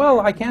days, they say,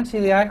 well, I can't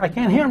see I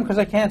can't hear him because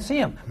I can't see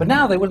him. But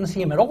now they wouldn't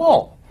see him at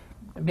all.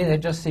 Maybe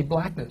they'd just see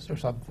blackness or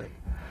something.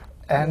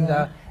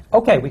 And,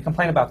 okay, we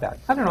complain about that.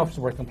 I don't know if it's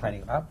worth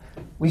complaining about.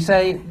 We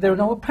say there are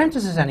no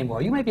apprentices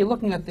anymore. You may be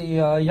looking at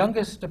the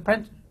youngest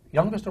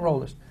or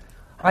oldest.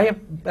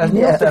 As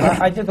Neil said,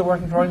 I did the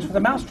working drawings for the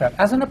Mousetrap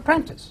as an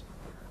apprentice.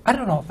 I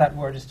don't know if that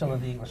word is still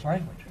in the English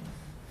language.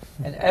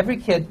 And every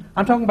kid,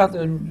 I'm talking about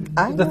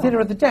the theater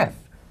of the deaf.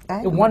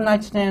 A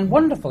one-night stand,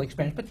 wonderful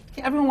experience, but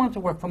everyone wants to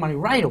work for money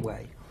right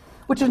away,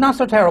 which is not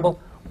so terrible,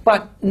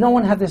 but no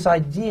one had this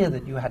idea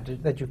that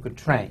you could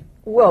train.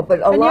 Well, but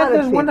a And lot yet of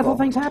there's people, wonderful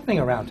things happening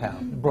around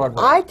town,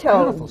 Broadway. I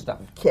tell Beautiful stuff.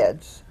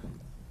 kids,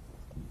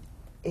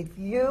 if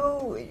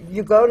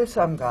you go to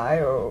some guy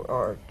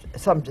or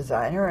some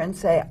designer and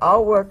say,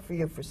 I'll work for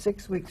you for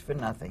 6 weeks for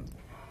nothing.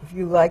 If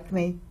you like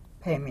me,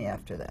 pay me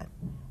after that.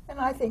 And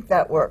I think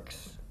that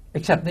works.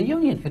 Except the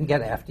union can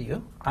get after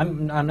you.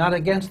 I'm not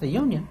against the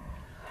union.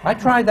 I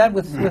tried that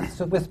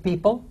with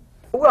people.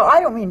 Well, I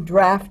don't mean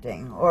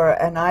drafting,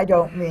 and I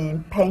don't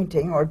mean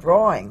painting or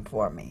drawing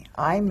for me.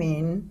 I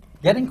mean...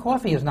 Getting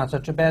coffee is not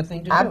such a bad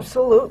thing to do.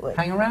 Absolutely.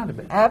 Hang around a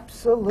bit.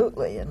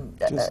 Absolutely. And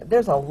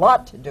there's a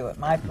lot to do at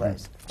my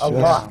place. A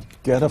Just lot.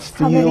 get a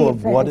How many feel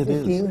of what it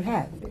apprentices do you is.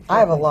 have? I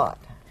have a lot.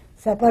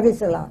 So what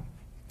is a lot?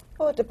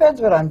 Well, it depends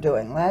what I'm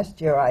doing.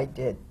 Last year I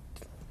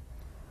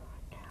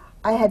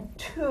had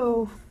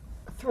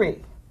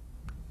 3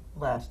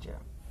 last year.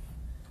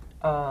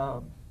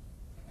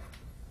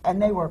 And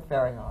they work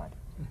very hard.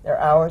 Their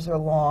hours are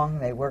long,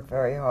 they work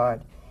very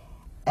hard.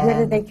 Where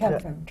did they And, come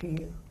from to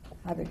you?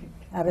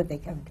 How did they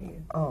come to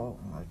you? Oh,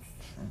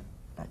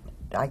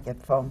 I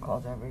get phone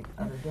calls every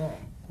day.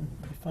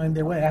 They find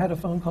their way. I had a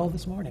phone call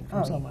this morning from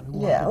Oh, someone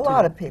who yeah, wanted a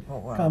lot to of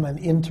people want become an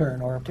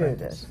intern or do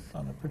apprentice this.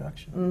 on a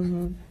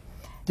production.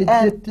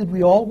 And- Did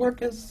we all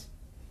work as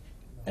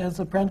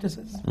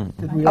apprentices?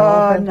 Did we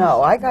all apprentice?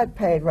 No, I got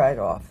paid right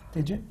off.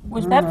 Did you?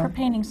 Was that for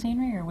painting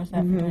scenery, or was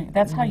that for doing,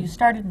 that's how you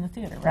started in the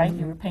theater, right?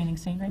 You were painting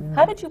scenery.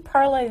 How did you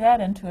parlay that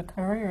into a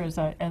career as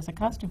a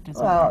costume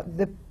designer?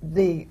 Well,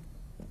 the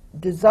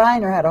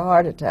designer had a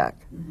heart attack,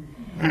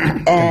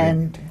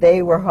 and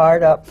they were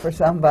hard up for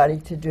somebody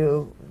to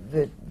do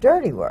the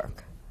dirty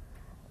work.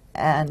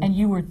 And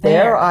you were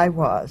there. there. I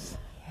was,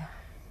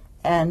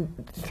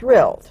 and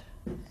thrilled,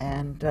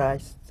 and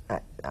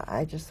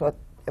I just thought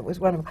it was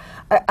wonderful.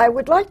 I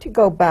would like to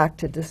go back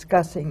to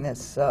discussing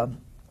this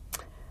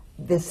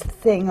this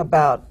thing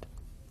about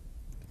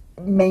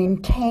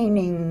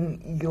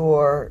maintaining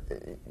your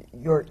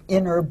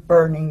inner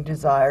burning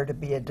desire to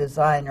be a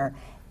designer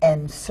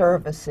and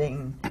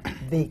servicing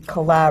the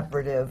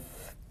collaborative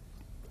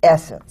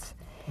essence.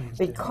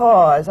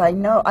 Because I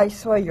know I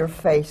saw your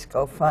face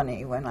go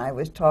funny when I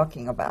was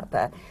talking about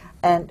that.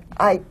 And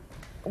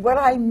what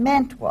I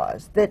meant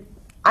was that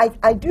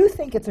I do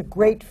think it's a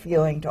great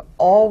feeling to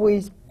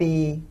always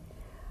be,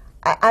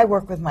 I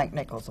work with Mike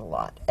Nichols a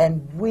lot,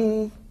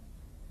 and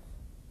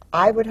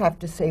I would have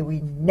to say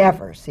we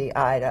never see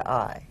eye to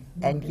eye.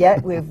 And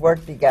yet we've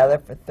worked together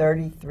for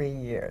 33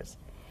 years.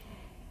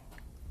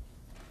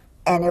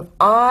 And if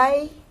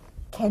I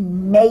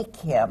can make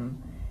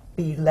him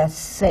be less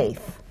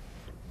safe,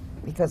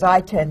 because I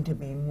tend to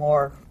be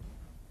more,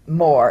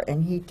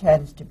 and he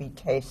tends to be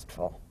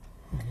tasteful.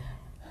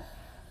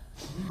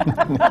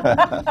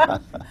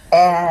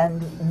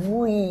 and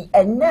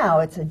now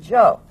it's a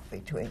joke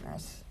between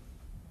us.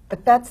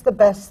 But that's the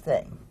best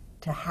thing,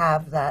 to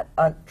have that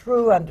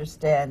true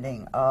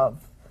understanding of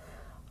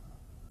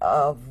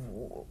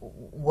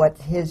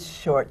what's his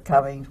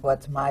shortcomings,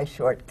 what's my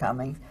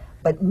shortcomings.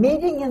 But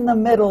meeting in the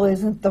middle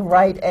isn't the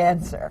right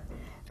answer.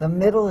 The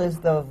middle is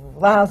the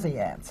lousy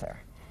answer.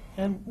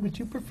 And would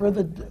you prefer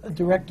the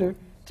director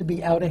to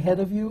be out ahead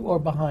of you or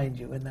behind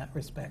you in that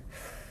respect?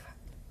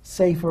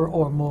 Safer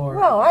or more?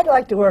 Well, I'd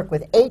like to work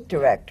with 8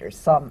 directors,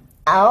 some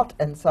out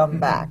and some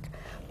back.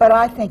 But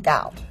I think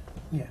out.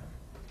 Yeah.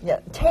 Yeah,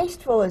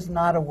 tasteful is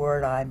not a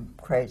word I'm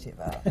crazy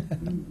about.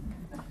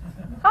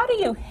 How do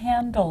you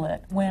handle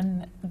it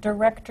when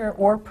director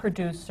or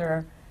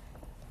producer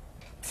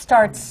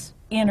starts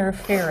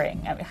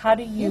interfering? I mean, how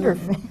do you...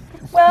 Interfering?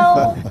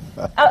 Well,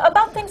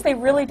 about things they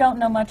really don't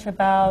know much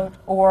about,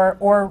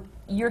 or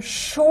you're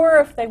sure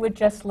if they would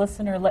just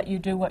listen or let you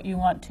do what you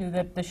want to,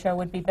 that the show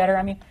would be better.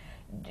 I mean,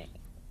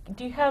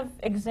 do you have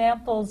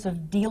examples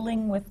of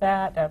dealing with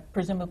that,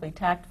 presumably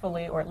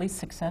tactfully or at least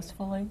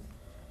successfully?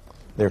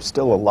 They're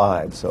still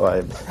alive, so I...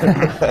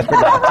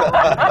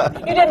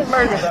 You didn't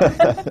murder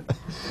them.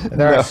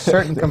 There are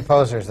certain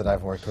composers that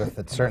I've worked with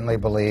that certainly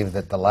believe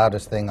that the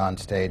loudest thing on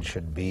stage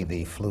should be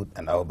the flute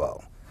and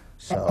oboe.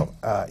 So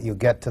you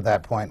get to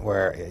that point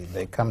where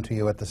they come to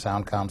you at the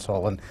sound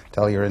console and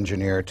tell your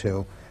engineer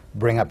to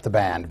bring up the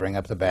band,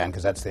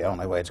 because that's the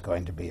only way it's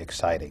going to be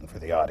exciting for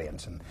the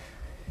audience. And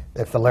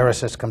if the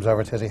lyricist comes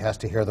over and says he has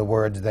to hear the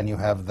words, then you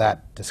have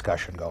that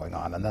discussion going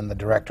on. And then the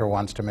director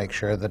wants to make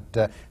sure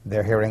that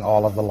they're hearing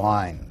all of the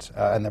lines.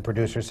 And the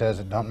producer says,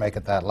 don't make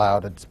it that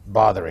loud, it's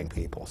bothering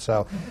people.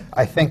 So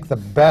I think the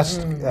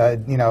best,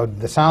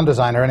 the sound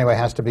designer anyway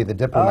has to be the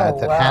diplomat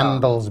that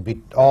handles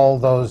all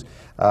those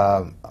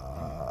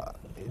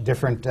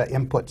different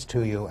inputs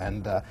to you,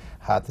 and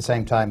at the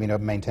same time,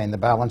 maintain the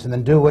balance, and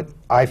then do what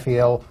I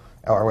feel,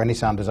 or any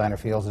sound designer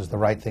feels, is the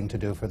right thing to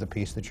do for the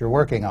piece that you're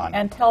working on.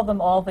 And tell them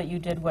all that you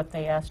did what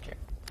they asked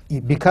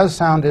you. Because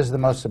sound is the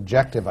most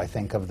subjective, I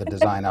think, of the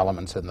design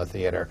elements in the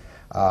theater,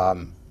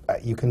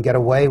 you can get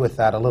away with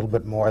that a little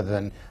bit more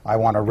than I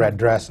want a red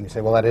dress, and you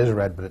say, well, that is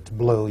red, but it's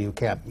blue. You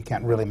can't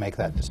really make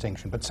that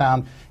distinction. But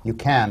sound, you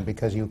can,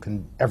 because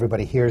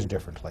everybody hears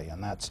differently,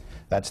 and that's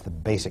the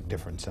basic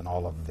difference in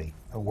all of the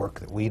work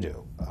that we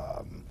do.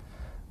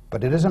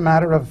 But it is a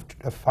matter of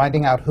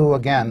finding out who,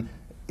 again,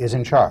 is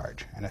in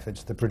charge. And if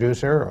it's the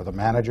producer or the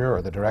manager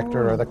or the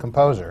director or the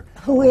composer.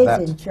 Who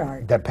is in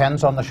charge?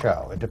 Depends on the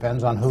show. It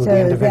depends on who So the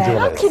individual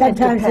that- is.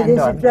 Sometimes it depend is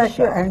on the the director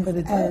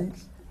show. and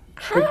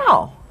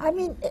How? I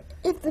mean,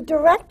 if the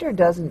director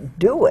doesn't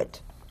do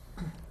it,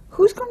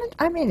 who's going to?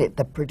 I mean,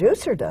 the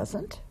producer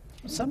doesn't.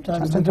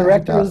 Sometimes the Sometimes it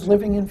director does. is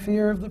living in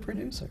fear of the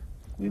producer.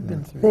 We've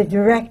been through the that.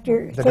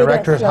 director. The say that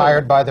director is slowly.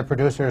 hired by the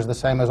producer is the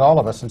same as all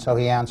of us, and so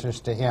he answers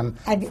to him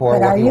And, for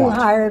but what are he you wants.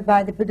 hired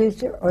by the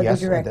producer or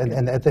Yes, the director?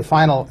 and at the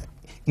final,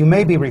 you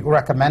may be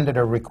recommended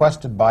or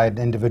requested by an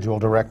individual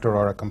director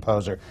or a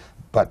composer,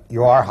 but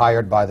you are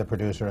hired by the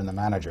producer and the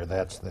manager.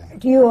 That's the.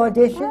 Do you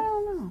audition? I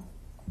don't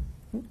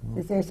know.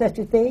 Is there such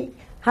a thing?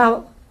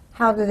 How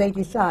do they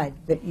decide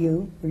that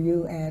you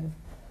and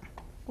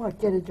What?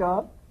 Get a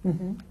job?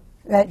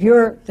 that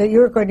you're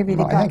going to be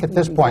the Well, I think at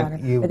this costume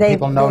point, designer? They-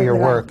 people know they your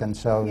rely- work, and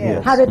so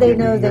Yeah. How do they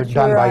know you're that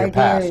done your by your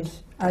past.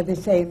 ideas are the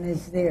same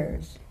as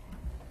theirs?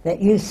 That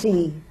you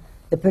see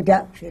the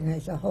production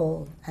as a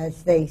whole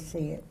as they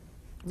see it?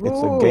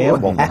 It's a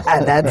gamble.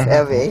 That's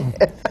heavy.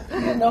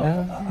 You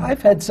know,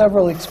 I've had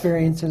several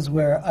experiences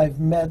where I've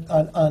met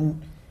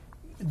on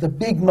the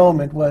big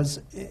moment was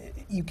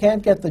you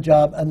can't get the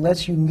job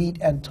unless you meet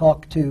and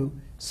talk to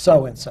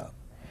so-and-so.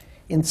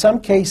 In some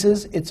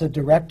cases, it's a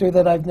director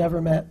that I've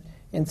never met.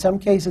 In some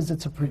cases,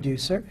 it's a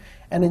producer.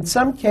 And in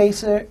some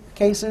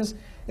cases,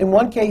 in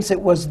one case, it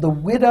was the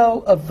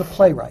widow of the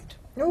playwright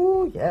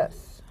Oh,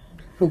 yes.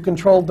 who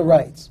controlled the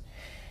rights.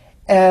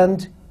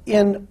 And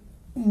in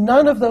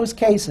none of those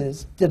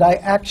cases did I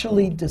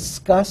actually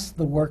discuss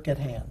the work at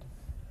hand.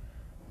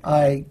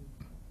 I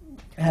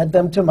had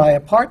them to my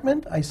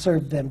apartment. I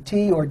served them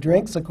tea or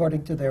drinks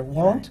according to their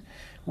wont.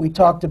 We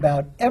talked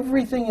about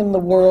everything in the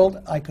world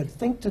I could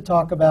think to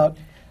talk about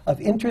of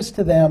interest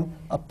to them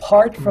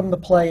apart from the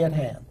play at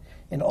hand.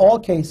 In all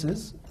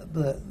cases,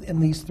 in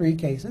these three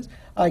cases,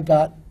 I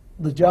got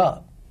the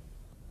job.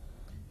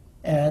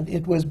 And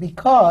it was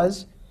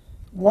because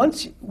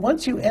once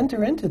you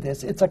enter into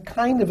this, it's a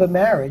kind of a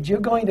marriage. You're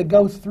going to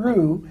go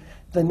through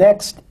the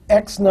next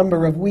X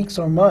number of weeks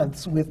or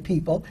months with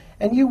people,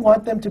 and you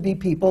want them to be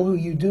people who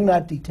you do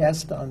not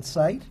detest on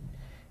sight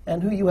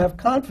and who you have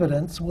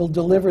confidence will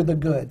deliver the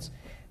goods.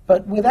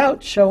 But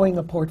without showing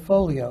a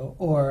portfolio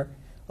or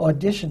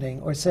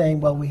auditioning or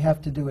saying, well, we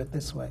have to do it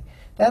this way.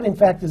 That, in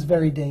fact, is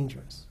very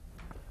dangerous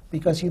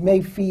because you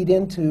may feed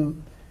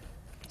into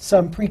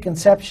some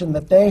preconception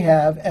that they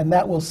have, and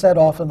that will set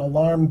off an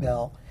alarm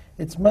bell.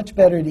 It's much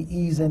better to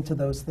ease into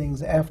those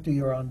things after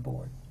you're on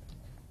board.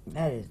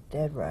 That is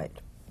dead right.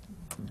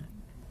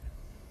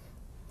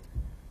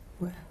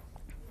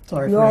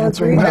 Sorry You for all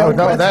answering agree? that.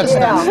 No, that's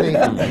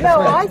Yeah.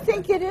 No, I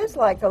think it is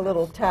like a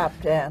little tap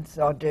dance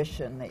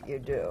audition that you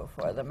do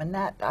for them, and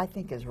that I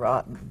think is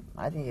rotten.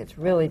 I think it's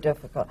really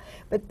difficult.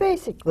 But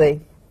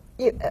basically,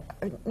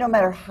 no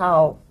matter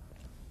how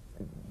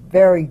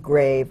very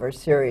grave or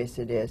serious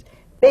it is,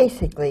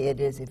 basically it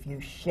is if you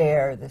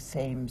share the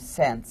same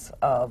sense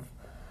of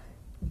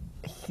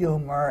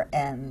humor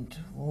and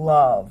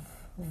love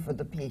for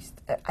the piece.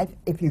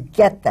 If you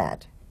get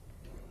that,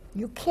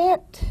 you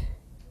can't.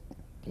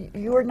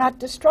 You are not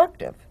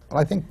destructive. Well,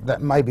 I think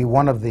that might be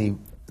one of the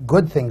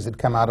good things that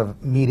come out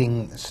of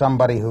meeting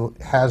somebody who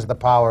has the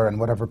power in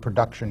whatever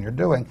production you're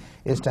doing,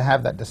 is to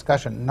have that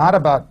discussion, not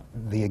about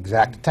the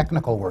exact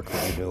technical work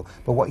that you do,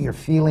 but what your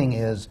feeling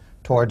is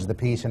towards the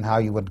piece and how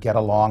you would get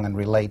along and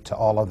relate to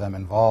all of them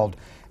involved.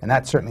 And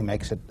that certainly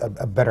makes it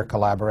a better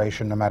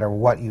collaboration no matter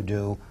what you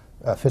do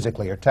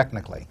physically or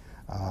technically.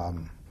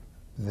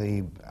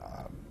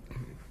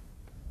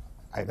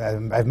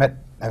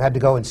 I've had to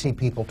go and see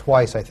people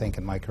twice, I think,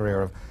 in my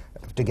career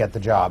to get the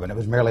job, and it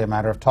was merely a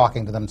matter of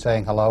talking to them,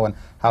 saying hello, and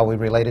how we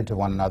related to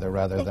one another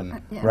rather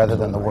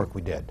than the work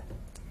we did.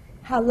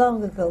 How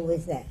long ago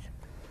was that?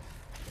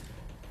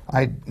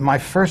 My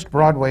first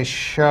Broadway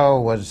show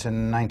was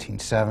in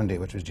 1970,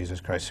 which was Jesus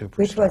Christ Superstar.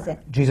 Which was it?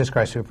 Jesus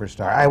Christ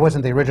Superstar. I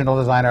wasn't the original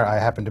designer. I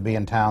happened to be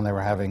in town. They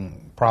were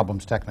having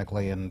problems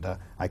technically, and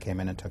I came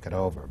in and took it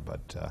over.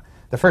 But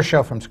the first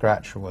show from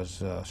scratch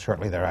was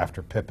shortly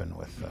thereafter, Pippin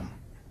with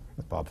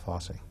Bob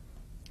Fosse.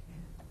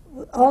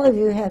 All of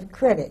you have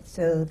credit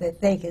so that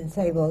they can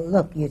say, well,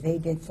 look, they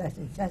did such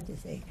and such a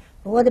thing.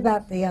 But what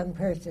about the young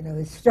person who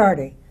is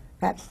starting,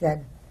 perhaps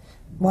done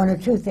one or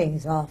two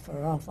things off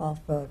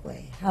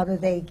Broadway? How do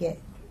they get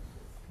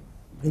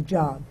the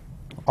job?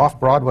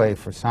 Off-Broadway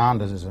for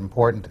sound is as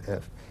important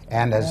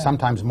and as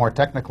sometimes more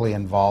technically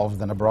involved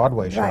than a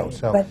Broadway show. Right,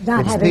 So but not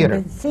it's having theater.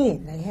 been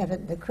seen. They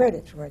haven't the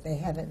credits for it. They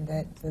haven't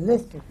the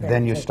list of credits.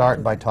 Then you that start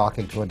do. by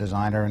talking to a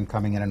designer and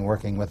coming in and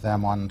working with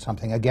them on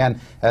something.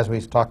 Again, as we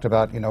talked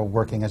about,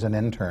 working as an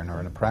intern or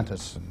an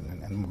apprentice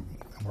and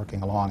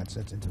working along. It's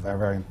very,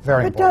 very,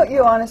 very But important. don't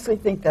you honestly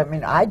think that? I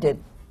mean, I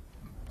did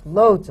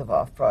loads of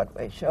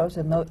off-Broadway shows,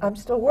 and I'm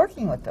still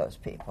working with those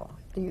people.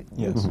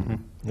 Yes.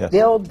 Yes.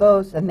 Build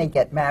those, and they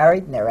get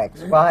married, and their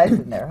ex-wives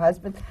and their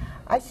husbands.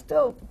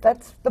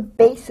 That's the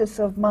basis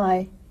of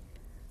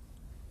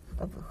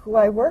who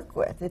I work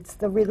with. It's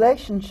the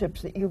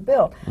relationships that you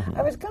build.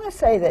 I was going to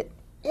say that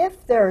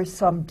if there is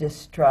some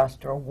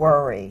distrust or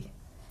worry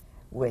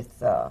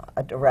with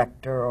a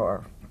director,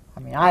 or, I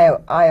mean,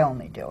 I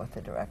only deal with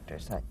the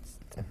directors.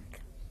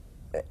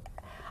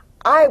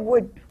 I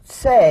would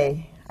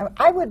say,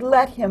 I would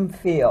let him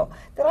feel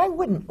that I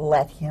wouldn't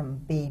let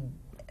him be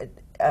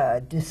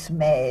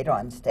dismayed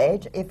on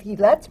stage. If he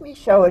lets me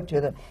show it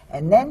to them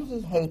and then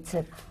he hates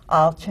it,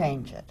 I'll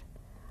change it.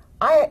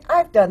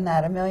 I've done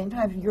that a million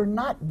times. You're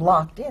not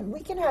blocked in.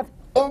 We can have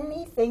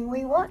anything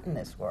we want in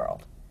this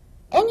world.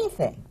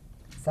 Anything.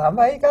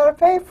 Somebody's got to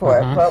pay for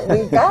it,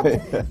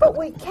 but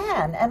we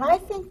can. And I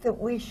think that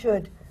we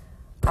should,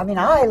 I mean,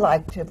 I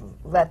like to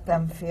let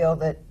them feel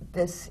that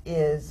this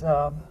is,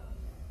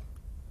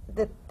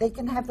 that they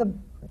can have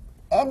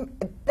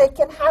they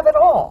can have it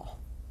all.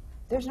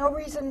 There's no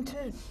reason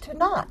to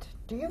not.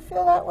 Do you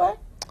feel that way?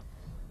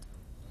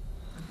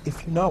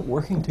 If you're not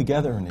working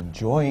together and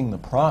enjoying the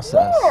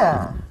process,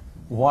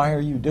 why are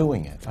you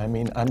doing it? I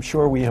mean, I'm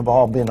sure we have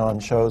all been on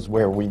shows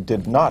where we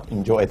did not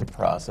enjoy the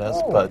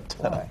process, but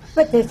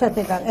there's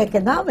something about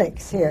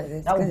economics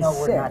here. That's no,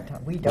 we're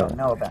not. We don't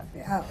know about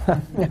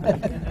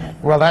it.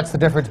 Well, that's the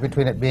difference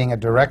between it being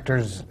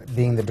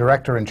being the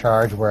director in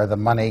charge, where the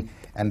money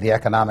and the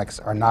economics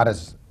are not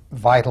as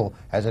vital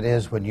as it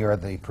is when you're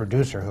the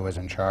producer who is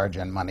in charge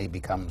and money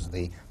becomes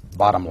the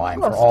bottom line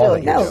for all that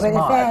you No, do.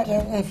 but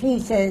if he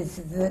says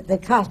the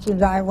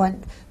costumes, I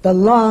want the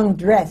long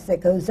dress that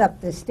goes up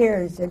the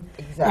stairs, and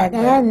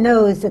Anne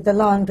knows that the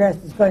long dress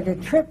is going to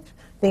trip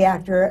the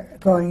actor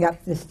going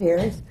up the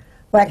stairs,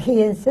 but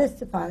he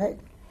insists upon it,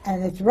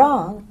 and it's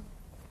wrong,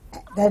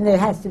 then there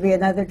has to be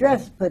another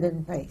dress put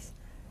in place.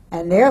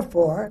 And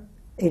therefore,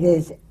 it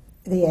is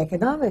the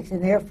economics,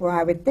 and therefore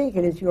I would think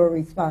it is your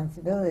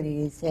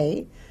responsibility to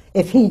say,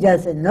 if he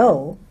doesn't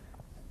know,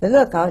 but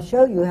look, I'll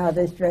show you how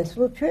this dress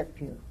will trip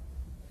you.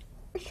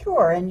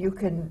 Sure, and you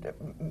can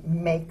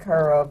make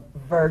her a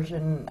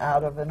version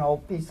out of an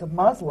old piece of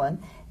muslin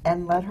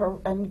and let her,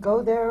 and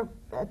go there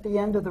at the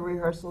end of the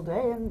rehearsal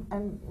day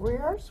and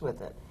rehearse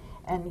with it.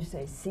 And you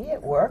say, see,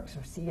 it works,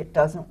 or see, it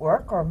doesn't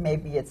work, or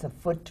maybe it's a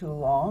foot too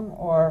long,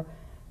 or,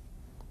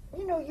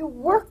 you know, you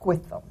work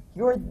with them.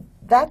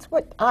 That's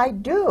what I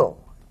do.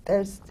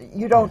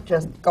 You don't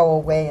just go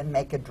away and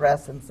make a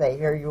dress and say,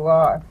 here you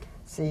are.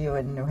 See you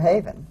in New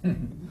Haven.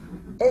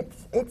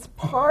 It's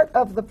part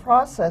of the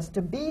process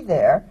to be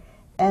there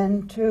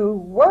and to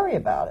worry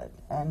about it.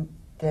 And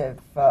if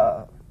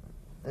the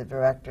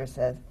director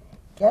says,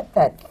 get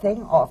that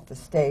thing off the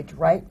stage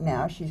right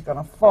now, she's going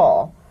to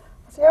fall,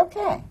 I say,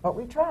 okay, but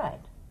we tried.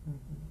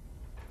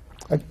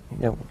 Sorry,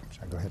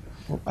 go ahead.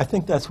 I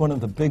think that's one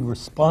of the big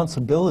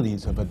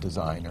responsibilities of a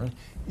designer,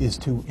 is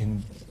to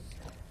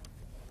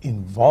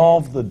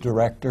involve the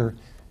director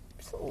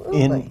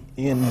in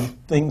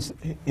things,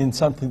 in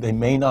something they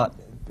may not,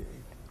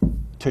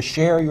 to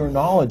share your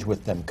knowledge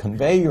with them,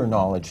 convey your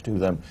knowledge to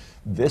them.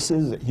 This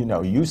is, you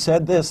know, you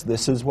said this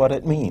is what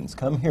it means.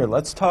 Come here,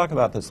 let's talk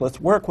about this,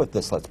 let's work with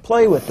this, let's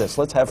play with this,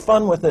 let's have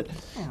fun with it.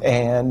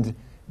 And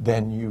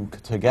then you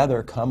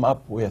together come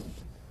up with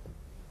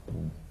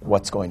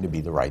what's going to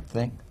be the right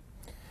thing.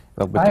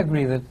 Well, I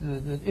agree that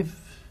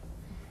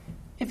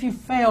if you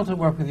fail to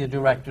work with your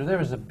director, there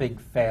is a big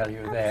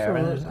failure there,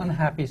 and there's an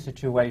unhappy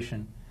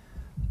situation.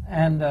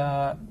 And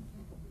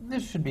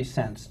this should be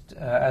sensed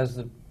as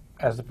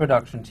the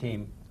production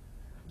team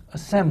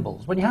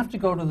assembles. When you have to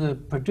go to the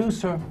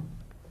producer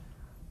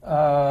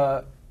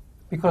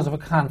because of a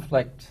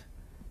conflict,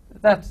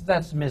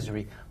 that's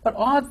misery. But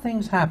odd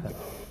things happen.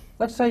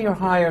 Let's say you're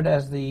hired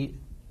as the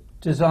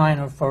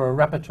designer for a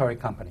repertory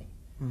company,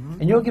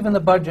 and you're given the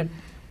budget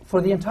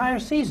for the entire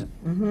season.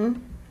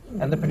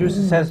 And the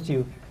producer says to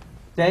you,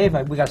 Dave,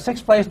 we got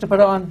 6 plays to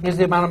put on, here's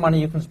the amount of money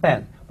you can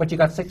spend. But you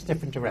got 6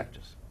 different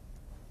directors.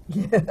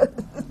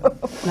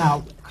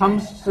 Now,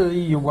 comes to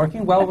you're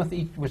working well with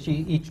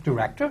each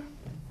director.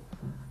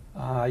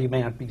 You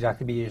may not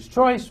exactly be his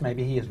choice,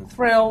 maybe he isn't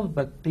thrilled,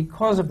 but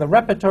because of the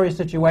repertory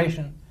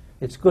situation,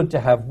 it's good to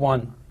have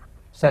one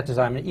set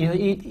designer,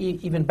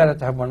 even better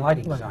to have one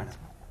lighting designer.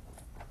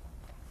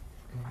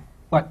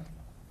 But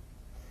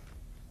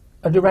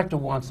a director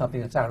wants something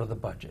that's out of the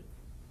budget.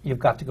 You've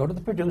got to go to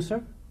the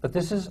producer, but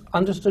this is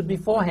understood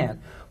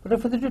beforehand. But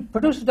if the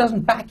producer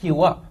doesn't back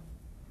you up,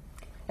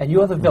 and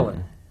you're the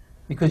villain,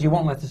 because you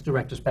won't let this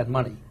director spend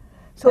money.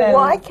 So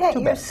why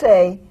can't you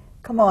say,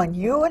 come on,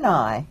 you and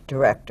I,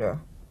 director,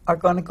 are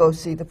going to go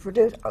see the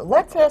producer.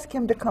 Let's ask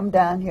him to come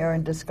down here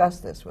and discuss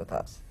this with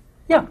us.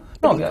 Yeah,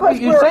 no, because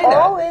you we're say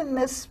all that. in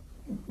this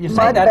You say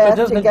mud that, bath but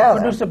does the together.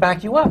 producer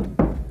back you up?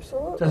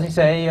 Absolutely. Does he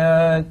say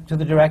to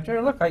the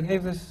director, look, I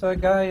gave this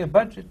guy a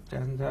budget,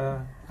 and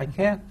I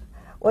can't?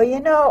 Well, you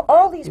know,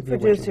 all these Give you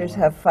what you producers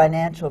want. have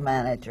financial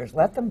managers.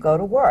 Let them go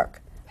to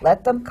work.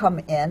 Let them come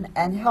in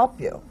and help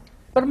you.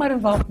 But it might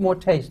involve more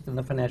taste than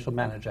the financial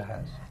manager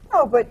has.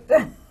 No, but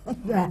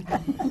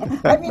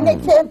I mean, they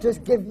can't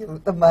just give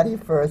you the money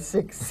for a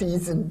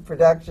 6-season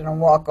production and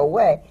walk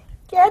away.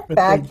 Get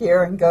back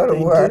here and go to They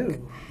work.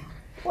 do.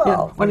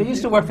 Well, When I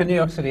used to work for New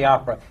York City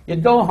Opera,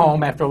 you'd go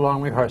home after a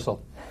long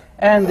rehearsal,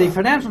 and the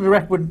financial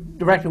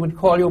director would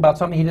call you about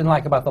something he didn't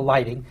like about the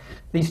lighting.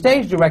 The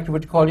stage director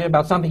would call you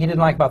about something he didn't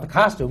like about the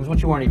costumes,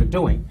 which you weren't even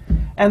doing.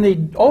 And the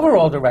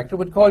overall director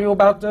would call you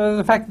about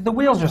the fact that the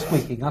wheels are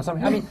squeaking or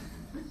something. I mean,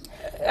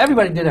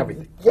 everybody did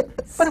everything. yes.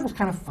 But it was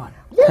kind of fun.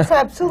 Yes,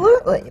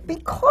 absolutely.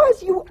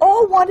 Because you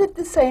all wanted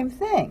the same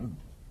thing.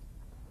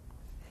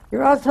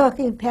 You're all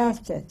talking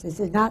past tense. Is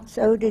it not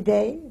so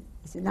today?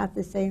 Is it not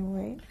the same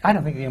way? I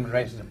don't think the human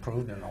race has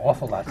improved in an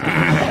awful lot.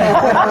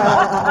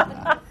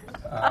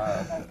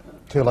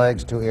 2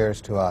 legs, 2 ears,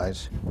 2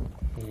 eyes.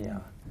 Yeah.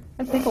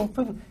 And people,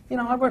 you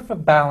know, I worked for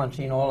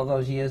Balanchine all of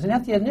those years, and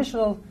at the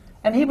initial,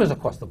 and he was, of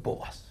course, the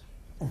boss.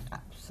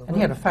 And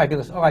he had a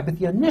fabulous eye, but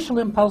the initial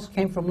impulse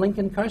came from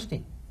Lincoln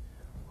Kirstein,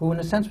 who in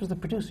a sense was the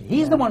producer.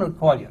 He's the one who'd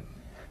call you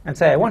and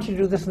say, I want you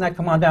to do this and that,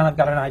 come on down, I've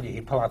got an idea.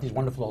 He'd pull out these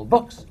wonderful old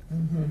books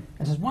and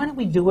says, why don't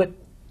we do it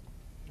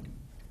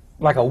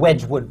like a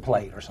Wedgwood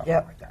plate or something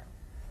Yep. like that?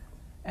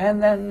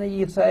 And then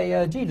you'd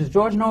say, gee, does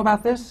George know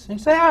about this? And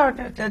you'd say,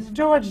 oh,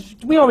 George,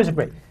 we always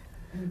agree.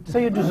 So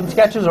you'd do some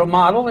sketches or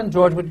model, and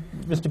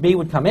Mr. B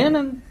would come in,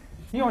 and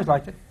he always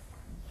liked it.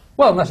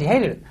 Well, unless he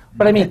hated it.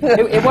 But I mean,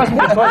 it wasn't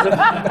because of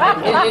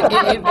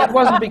it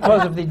wasn't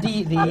because of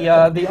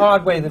the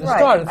odd way that it Right.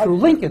 started through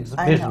Lincoln's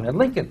I vision know. and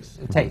Lincoln's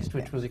taste,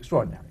 which was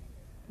extraordinary.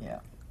 Yeah.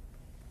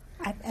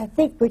 I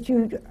think what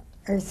you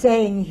are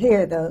saying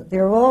here, though,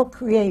 they're all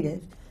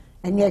creative,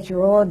 and yet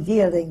you're all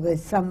dealing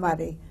with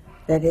somebody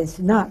that is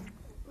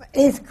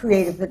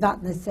creative, but not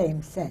in the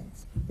same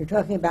sense. You're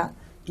talking about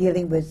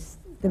dealing with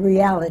the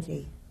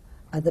reality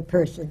of the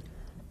person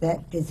that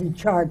is in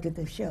charge of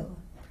the show.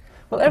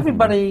 Well,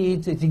 everybody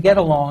to get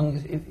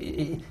along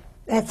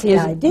That's the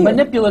is idea.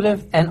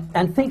 manipulative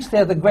and thinks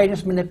they're the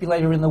greatest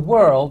manipulator in the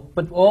world,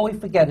 but all we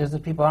forget is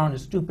that people aren't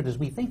as stupid as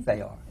we think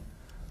they are.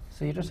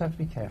 So you just have to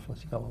be careful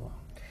as you go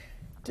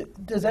along.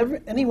 Does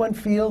anyone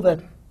feel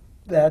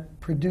that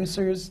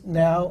producers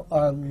now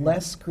are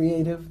less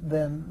creative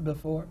than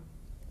before?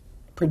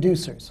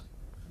 Producers.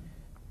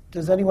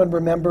 Does anyone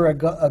remember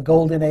a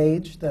golden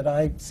age that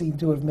I seem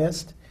to have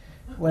missed,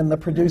 when the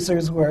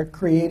producers were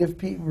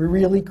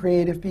really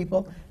creative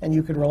people, and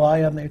you could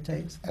rely on their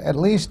taste? At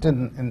least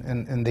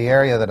in the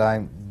area that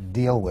I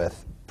deal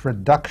with,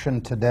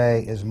 production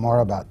today is more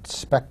about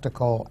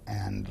spectacle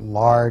and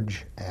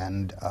large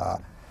and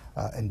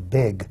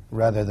big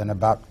rather than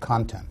about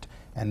content.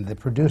 And the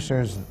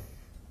producers,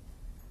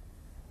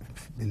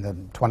 in the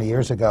 20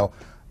 years ago,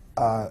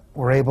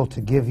 were able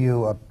to give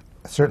you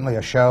certainly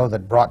a show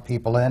that brought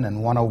people in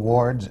and won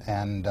awards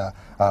and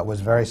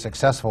was very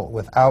successful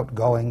without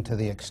going to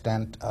the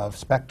extent of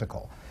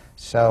spectacle.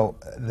 So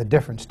the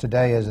difference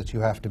today is that you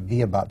have to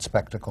be about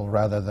spectacle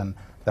rather than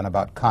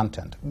about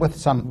content, with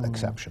some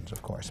exceptions,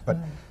 of course. But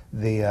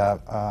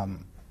the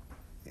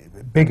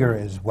bigger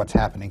is what's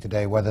happening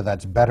today, whether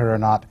that's better or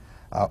not,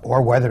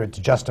 or whether it's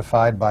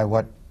justified by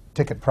what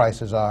ticket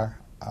prices are.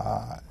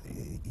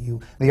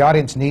 The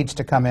audience needs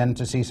to come in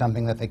to see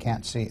something that they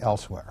can't see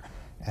elsewhere.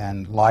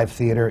 And live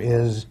theater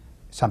is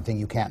something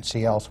you can't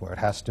see elsewhere. It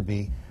has to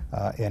be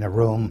in a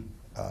room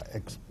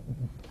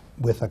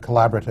with a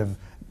collaborative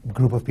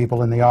group of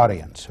people in the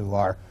audience who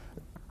are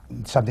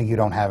something you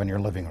don't have in your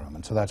living room.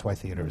 And so that's why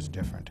theater is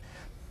different.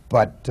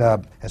 But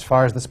as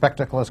far as the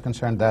spectacle is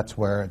concerned, that's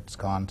where it's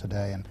gone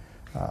today. And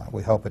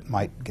we hope it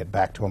might get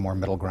back to a more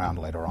middle ground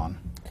later on.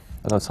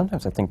 Although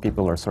sometimes I think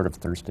people are sort of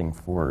thirsting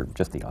for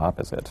just the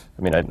opposite.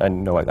 I mean,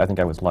 I think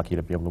I was lucky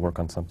to be able to work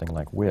on something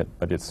like Wit,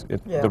 but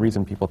Yeah. the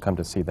reason people come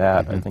to see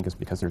that, I think, is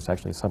because there's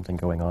actually something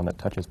going on that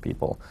touches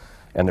people,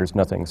 and there's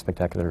nothing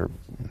spectacular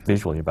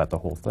visually about the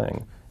whole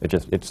thing.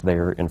 It's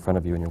there in front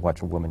of you, and you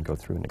watch a woman go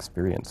through an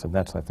experience, and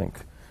that's, I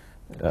think.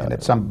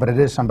 And but it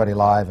is somebody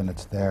live, and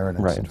it's there, and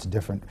Right. it's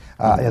different.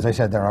 As I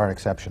said, there are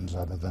exceptions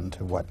other than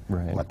to what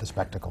the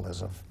spectacle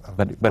is of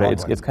But Broadway.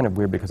 it's kind of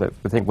weird because I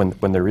think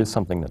when there is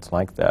something that's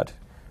like that,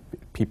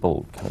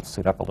 people kind of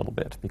sit up a little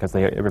bit because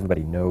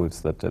everybody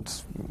knows that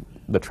it's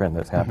the trend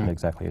that's happened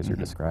exactly as you're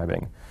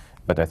describing.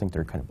 But I think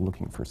they're kind of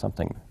looking for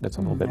something that's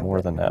a little bit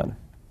more than that.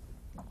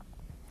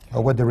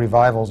 Or would the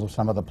revivals of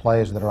some of the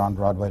plays that are on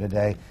Broadway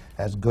today,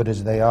 as good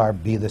as they are,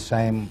 be the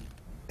same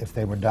if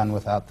they were done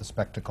without the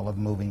spectacle of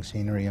moving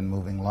scenery and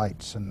moving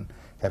lights and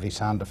heavy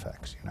sound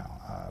effects? You know.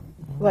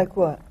 Like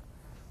what?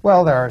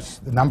 Well, there are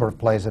a number of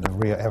plays that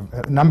have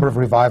a number of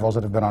revivals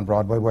that have been on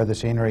Broadway where the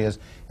scenery is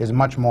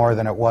much more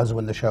than it was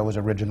when the show was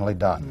originally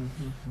done,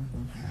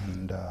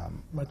 and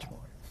Much more.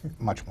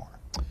 much more.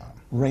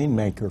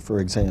 Rainmaker, for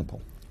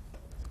example,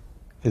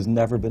 has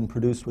never been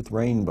produced with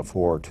rain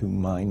before, to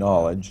my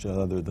knowledge,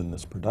 other than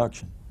this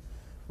production.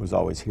 It was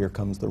always, here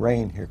comes the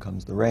rain,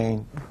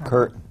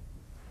 curtain.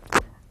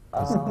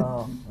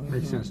 Oh.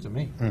 Makes sense to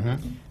me.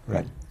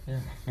 Right.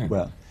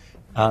 Well,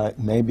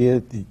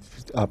 Maybe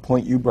a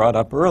point you brought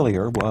up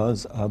earlier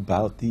was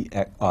about the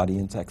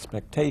audience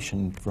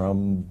expectation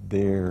from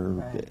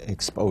their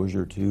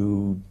exposure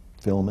to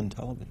film and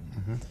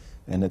television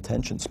and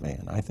attention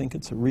span. I think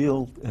it's a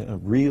real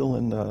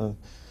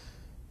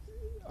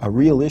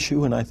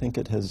issue, and I think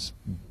it has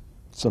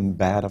some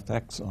bad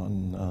effects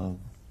on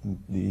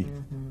the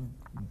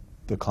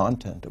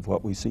content of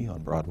what we see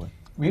on Broadway.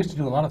 We used to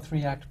do a lot of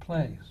 3-act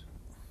plays.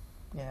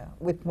 Yeah,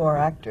 with more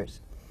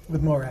actors.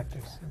 With more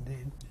actors,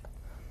 indeed.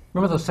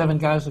 Remember those 7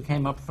 guys who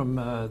came up from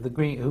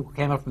who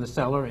came up from the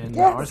cellar in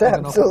Yes,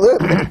 Arsenical?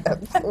 absolutely,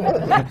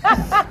 absolutely.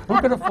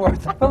 Who could afford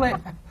it?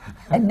 Well,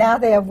 And now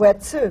they have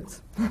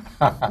wetsuits.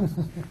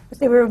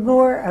 There were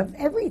more of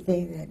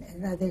everything than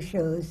in other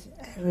shows.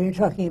 We were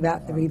talking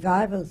about the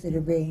revivals that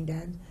are being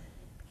done.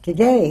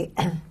 Today,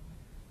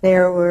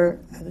 there were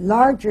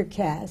larger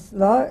casts,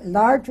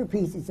 larger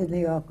pieces in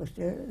the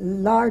orchestra,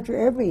 larger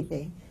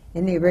everything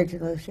in the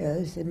original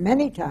shows, and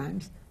many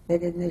times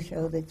than in the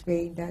show that's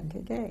being done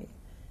today.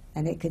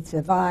 And it could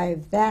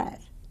survive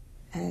that,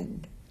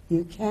 and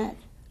you can't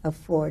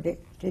afford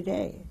it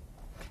today.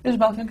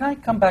 Isabel, can I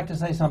come back to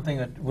say something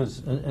that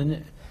was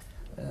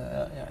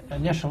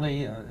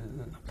initially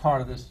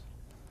part of this?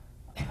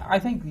 I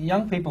think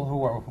young people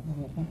who are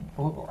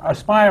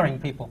aspiring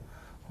people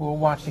who are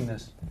watching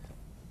this,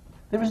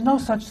 there is no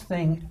such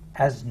thing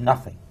as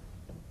nothing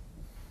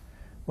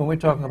when we're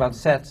talking about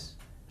sets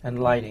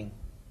and lighting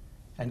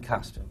and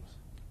costumes.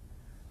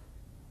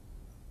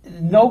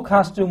 No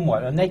costume,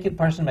 what? A naked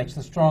person makes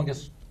the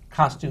strongest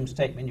costume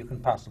statement you can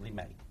possibly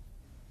make.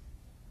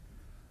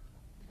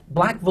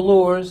 Black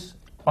velours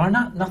are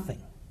not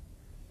nothing.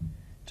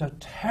 It's a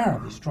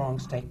terribly strong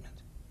statement.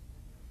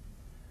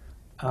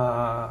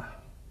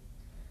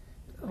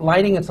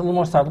 Lighting, it's a little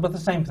more subtle, but the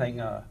same thing.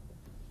 A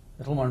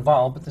little more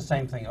involved, but the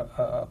same thing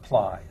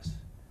applies.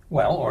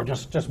 Well, or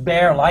just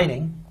bare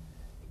lighting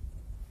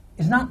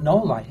is not no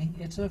lighting.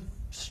 It's a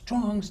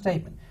strong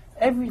statement.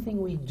 Everything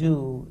we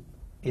do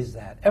is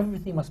that.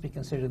 Everything must be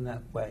considered in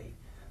that way.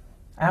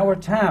 Our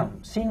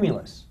town,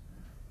 sceneryless,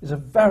 is a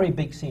very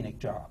big scenic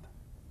job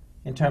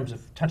in terms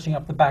of touching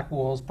up the back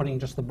walls, putting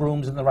just the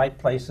brooms in the right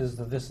places,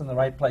 the this in the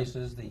right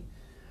places. The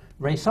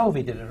Ray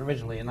Sovey did it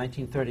originally in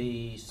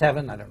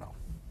 1937, I don't know.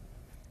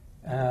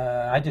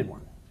 I did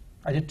one.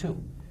 I did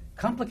 2.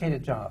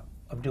 Complicated job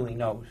of doing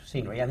no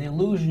scenery, and the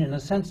illusion in a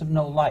sense of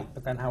no light,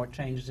 but then how it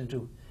changes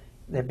into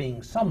there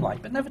being some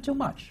light, but never too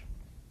much.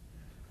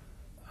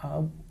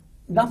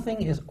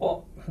 Nothing is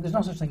all. There's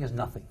no such thing as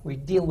nothing. We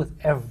deal with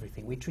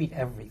everything. We treat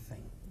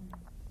everything.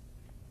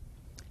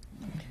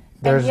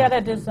 And yet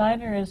a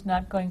designer is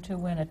not going to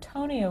win a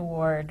Tony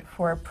Award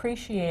for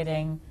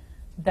appreciating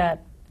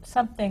that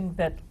something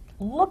that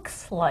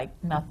looks like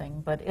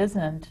nothing but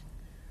isn't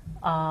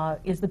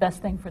is the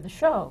best thing for the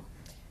show.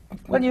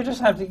 Well, you just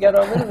have to get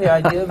rid of the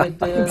idea that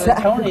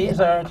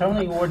the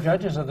Tony Award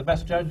judges are the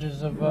best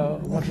judges of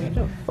what we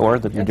do. Or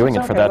that you're doing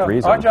it for that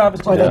reason. Our job is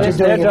to Or do that this.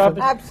 you're Their doing it job for-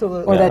 is...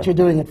 Absolutely. Or that you're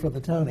doing it for the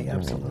Tony,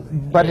 absolutely.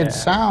 But in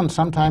sound,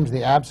 sometimes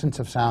the absence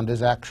of sound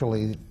is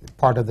actually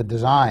part of the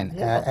design,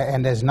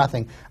 and there's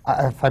nothing.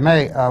 If I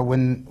may,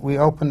 when we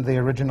opened the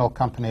original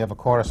company of a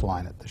chorus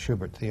line at the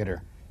Schubert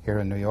Theater here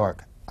in New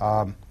York,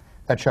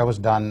 that show was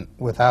done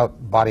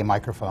without body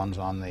microphones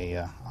on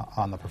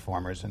the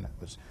performers, and it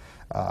was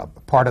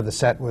part of the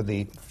set were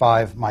the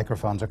 5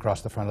 microphones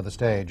across the front of the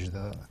stage,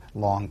 the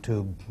long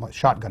tube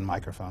shotgun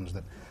microphones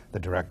that the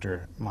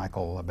director,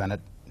 Michael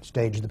Bennett,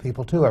 staged the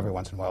people to every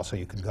once in a while so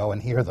you could go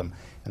and hear them,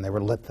 and they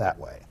were lit that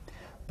way.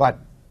 But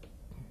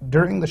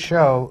during the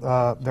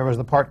show, there was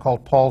the part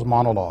called Paul's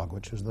Monologue,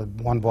 which is the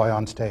one boy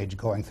on stage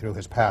going through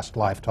his past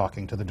life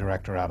talking to the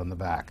director out in the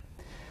back.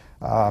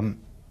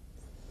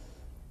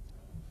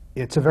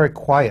 It's a very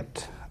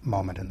quiet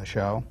moment in the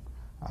show.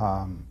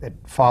 It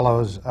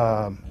follows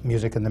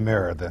Music in the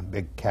Mirror, the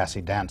big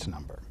Cassie dance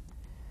number.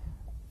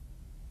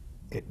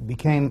 It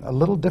became a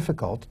little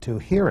difficult to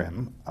hear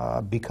him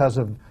because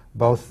of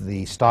both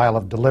the style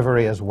of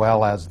delivery as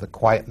well as the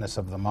quietness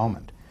of the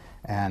moment.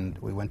 And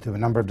we went through a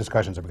number of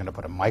discussions. Are we going to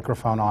put a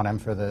microphone on him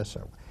for this?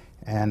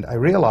 And I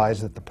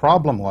realized that the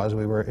problem was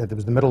it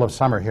was the middle of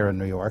summer here in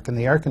New York, and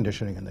the air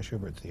conditioning in the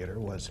Schubert Theater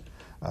was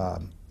a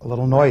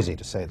little noisy,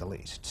 to say the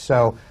least.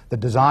 So the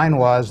design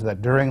was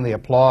that during the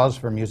applause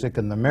for Music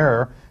in the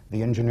Mirror,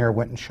 the engineer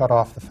went and shut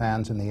off the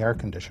fans in the air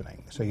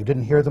conditioning. So you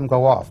didn't hear them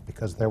go off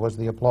because there was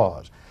the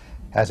applause.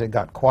 As it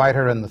got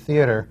quieter in the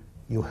theater,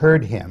 you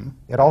heard him.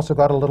 It also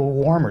got a little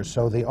warmer,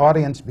 so the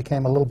audience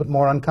became a little bit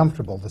more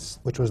uncomfortable,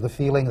 which was the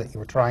feeling that you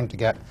were trying to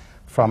get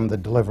from the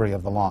delivery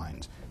of the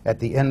lines. At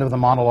the end of the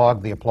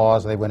monologue, the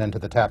applause, they went into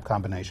the tap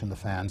combination, the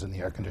fans, and the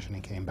air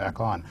conditioning came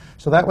back on.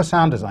 So that was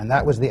sound design.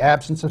 That was the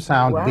absence of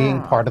sound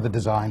being part of the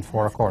design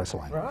for a chorus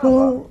line.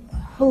 Who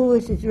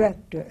was the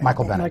director?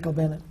 Michael Bennett. Michael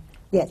Bennett.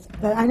 Yes,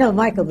 but I know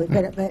Michael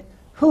Bennett, but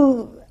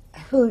who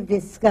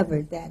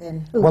discovered that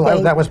and who Well,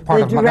 gave that was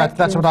part the of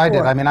that's what I did.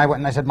 directions for I mean, I went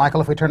and I said, Michael,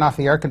 if we turn off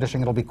the air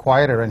conditioning, it'll be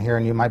quieter in here,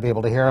 and you might be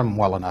able to hear him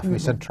well enough. And he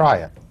said, try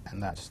it,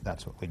 and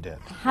that's what we did.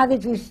 How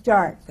did you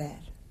start that?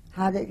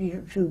 how did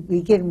you to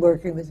begin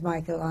working with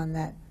Michael on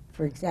that,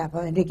 for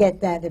example, and to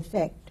get that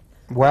effect?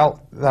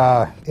 Well,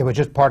 it was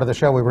just part of the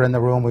show. We were in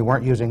the room. We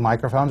weren't using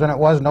microphones, and it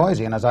was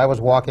noisy. And as I was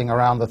walking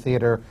around the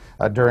theater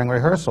during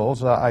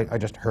rehearsals, I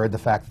just heard the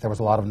fact that there was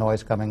a lot of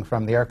noise coming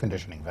from the air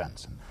conditioning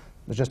vents. And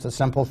it was just a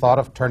simple thought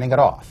of turning it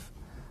off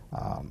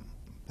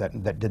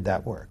that did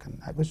that work.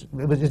 And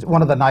it was just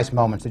one of the nice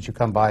moments that you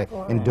come by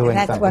in doing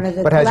That's something. one of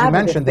the But as you collaborative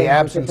mentioned, the things we're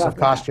absence of talking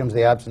about. costumes,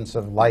 the absence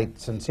of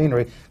lights and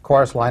scenery,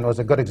 Chorus Line was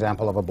a good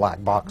example of a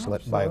black box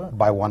lit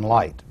by one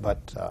light. But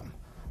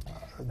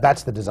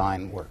that's the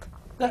design work.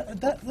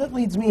 That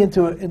leads me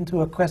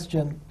into a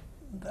question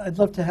I'd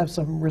love to have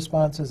some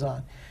responses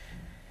on.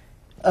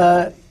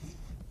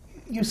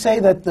 You say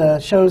that the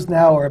shows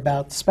now are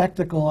about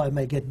spectacle, and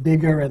they get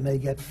bigger and they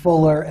get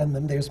fuller, and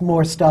then there's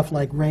more stuff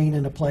like rain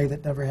in a play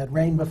that never had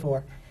rain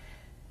before.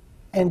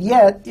 And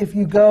yet, if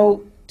you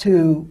go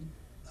to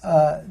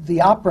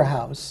the Opera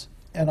House,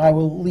 and I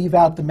will leave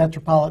out the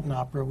Metropolitan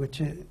Opera,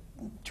 which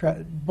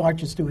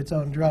marches to its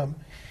own drum,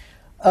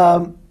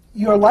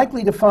 you're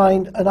likely to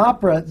find an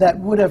opera that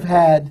would have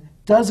had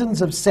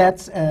dozens of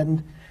sets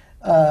and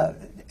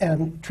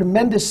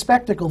tremendous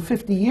spectacle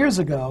 50 years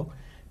ago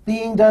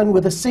being done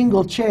with a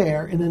single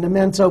chair in an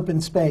immense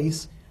open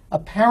space,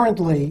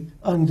 apparently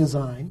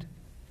undesigned.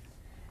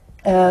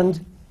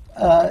 And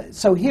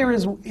so here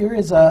is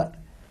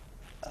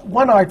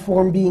one art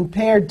form being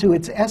pared to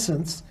its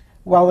essence,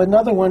 while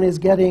another one is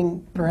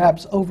getting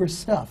perhaps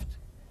overstuffed.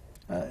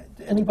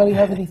 Anybody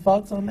have any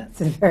thoughts on that?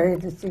 It's a very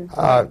interesting.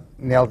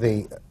 Neil,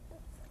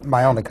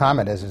 my only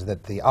comment is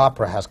that the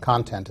opera has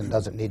content and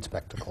doesn't need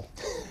spectacle.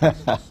 And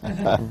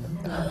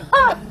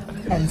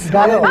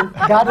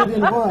got it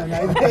in one,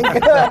 I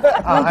think.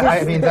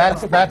 I mean,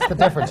 that's the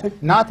difference.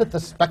 Not that the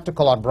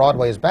spectacle on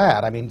Broadway is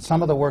bad. I mean,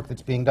 some of the work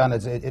that's being done,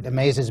 it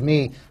amazes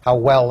me how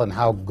well and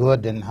how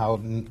good and how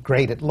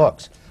great it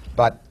looks.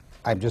 But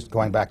I'm just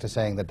going back to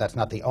saying that that's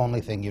not the only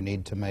thing you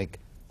need to make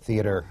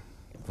theater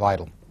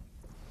vital.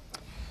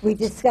 We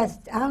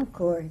discussed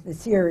Encore, the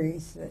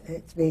series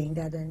that's being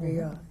done in New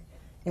York,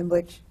 in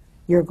which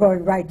you're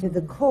going right to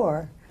the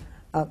core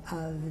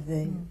of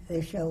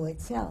the show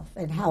itself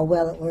and how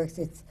well it works.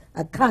 It's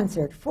a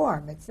concert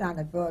form. It's not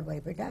a Broadway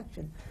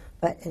production.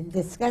 But in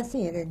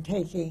discussing it and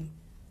taking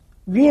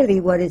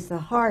really what is the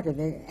heart of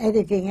it,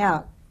 editing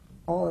out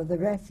all of the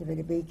rest of it,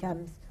 it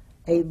becomes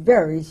a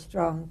very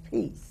strong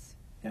piece.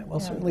 Yeah, well,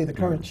 certainly the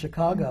current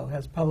Chicago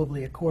has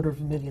probably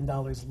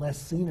 $250,000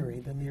 less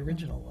scenery than the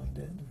original one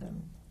did.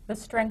 The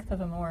strength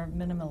of a more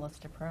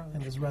minimalist approach.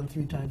 And was run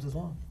 3 times as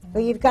long. But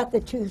you've got the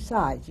two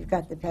sides. You've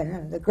got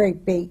the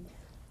great big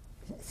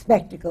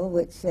spectacle,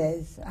 which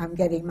says, I'm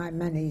getting my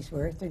money's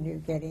worth, and you're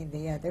getting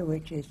the other,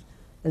 which is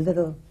a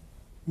little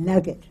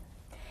nugget.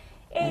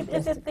 Abe,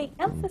 is it the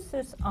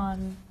emphasis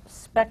on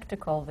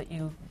spectacle that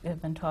you have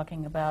been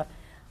talking about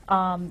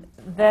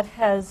that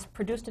has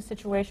produced a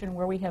situation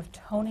where we have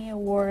Tony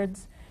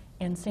Awards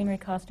in scenery,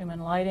 costume,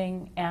 and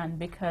lighting, and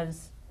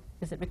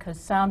is it because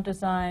sound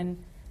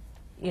design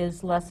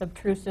is less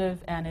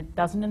obtrusive and it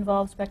doesn't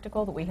involve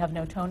spectacle that we have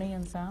no Tony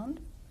in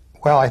sound?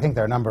 Well, I think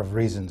there are a number of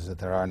reasons that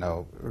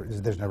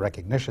there's no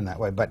recognition that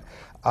way. But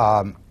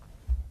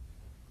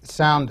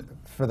sound,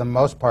 for the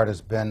most part,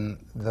 has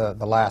been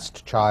the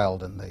last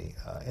child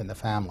in the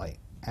family,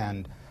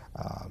 and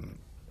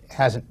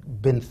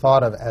hasn't been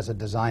thought of as a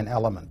design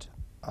element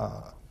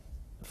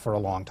for a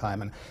long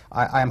time. And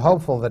I am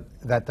hopeful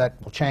that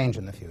will change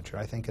in the future.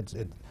 I think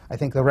I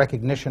think the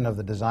recognition of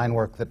the design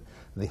work that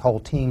the whole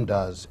team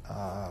does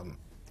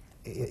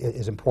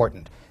is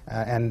important.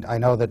 And I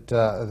know that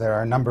there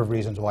are a number of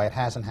reasons why it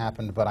hasn't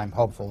happened, but I'm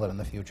hopeful that in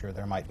the future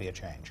there might be a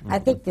change. I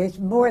think there's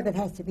more that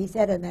has to be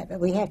said on that, but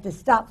we have to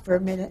stop for a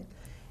minute,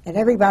 and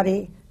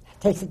everybody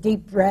takes a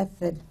deep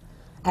breath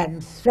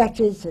and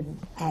stretches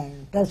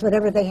and does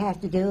whatever they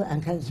have to do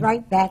and comes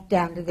right back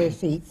down to their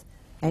seats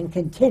and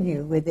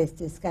continue with this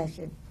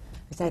discussion,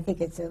 because I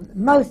think it's a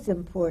most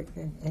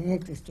important and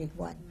interesting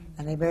one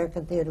on the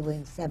American Theatre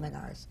Wing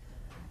seminars.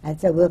 And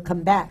so we'll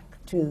come back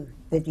to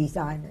the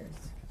designers.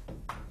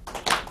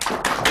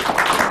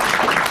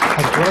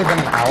 Has it really been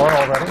an hour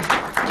already?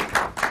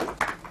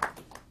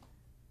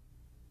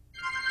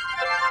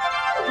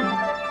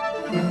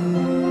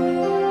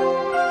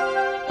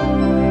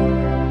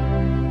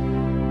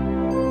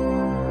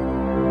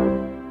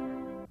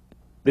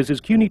 This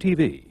is CUNY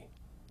TV,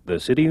 the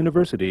City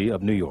University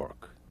of New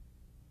York.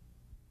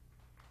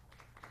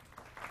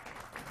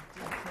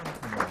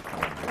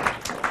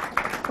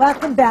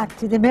 Welcome back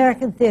to the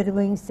American Theatre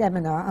Wing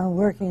seminar on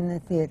working in the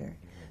theatre.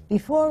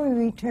 Before we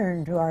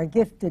return to our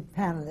gifted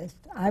panelists,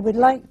 I would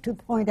like to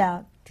point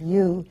out to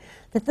you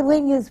that the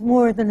Wing is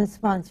more than a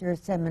sponsor of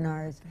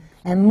seminars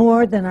and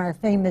more than our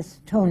famous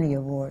Tony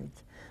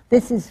Awards.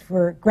 This is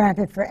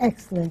granted for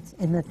excellence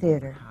in the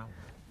theatre.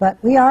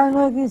 But we are an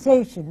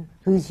organization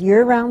whose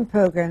year-round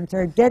programs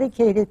are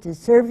dedicated to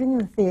serving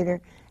the theatre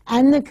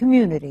and the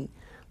community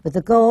with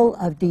the goal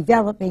of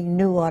developing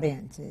new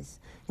audiences.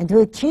 And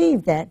to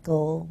achieve that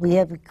goal, we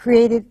have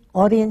created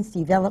audience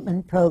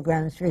development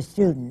programs for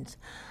students.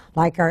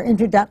 like our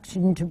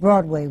Introduction to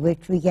Broadway,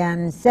 which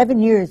began 7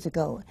 years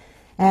ago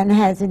and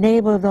has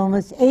enabled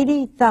almost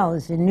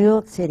 80,000 New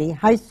York City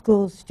high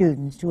school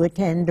students to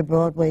attend a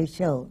Broadway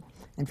show,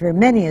 and for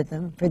many of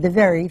them, for the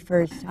very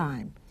first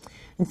time.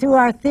 And through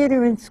our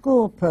theater in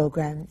school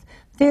programs,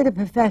 theater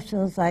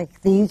professionals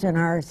like these in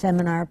our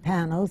seminar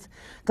panels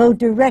go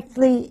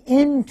directly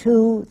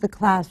into the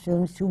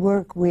classrooms to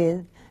work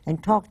with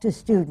and talk to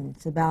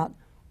students about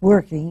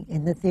working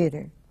in the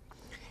theater.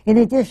 In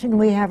addition,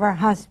 we have our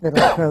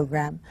hospital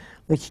program,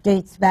 which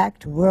dates back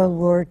to World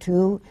War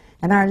II,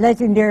 and our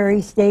legendary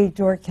stage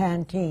door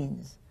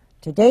canteens.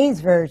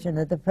 Today's version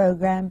of the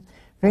program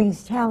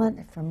brings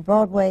talent from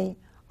Broadway,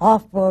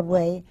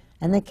 off-Broadway,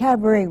 and the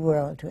cabaret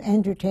world to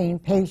entertain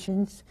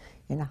patients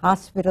in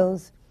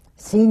hospitals,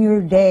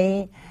 senior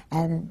day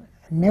and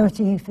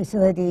nursing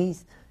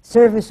facilities,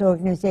 service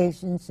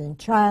organizations, and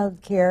child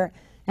care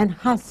and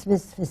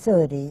hospice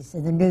facilities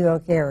in the New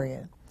York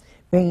area,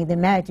 bringing the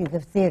magic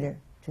of theater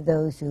to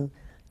those who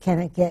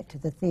cannot get to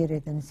the theater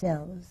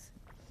themselves.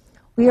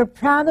 We are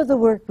proud of the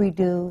work we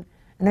do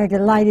and are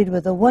delighted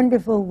with the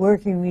wonderful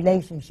working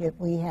relationship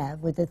we have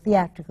with the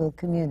theatrical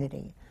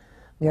community.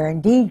 We are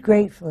indeed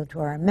grateful to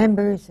our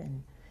members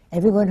and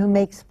everyone who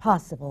makes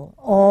possible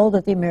all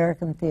that the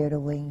American Theater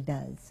Wing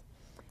does.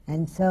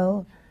 And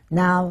so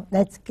now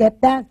let's get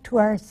back to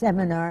our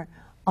seminar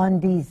on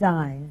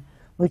design,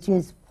 which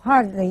is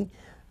partly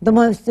the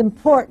most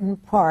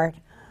important part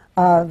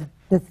of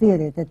the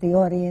theater that the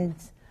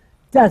audience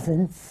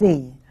doesn't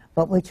see,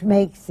 but which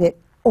makes it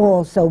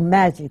all so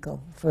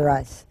magical for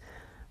us.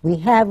 We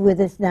have with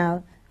us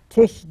now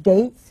Tish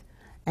Dates,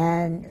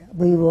 and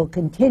we will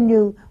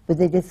continue with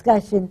the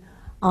discussion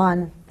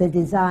on the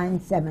design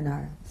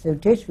seminar. So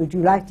Tish, would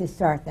you like to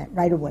start that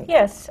right away?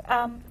 Yes.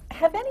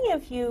 Have any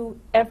of you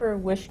ever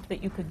wished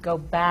that you could go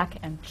back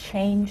and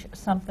change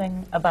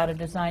something about a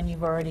design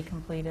you've already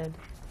completed?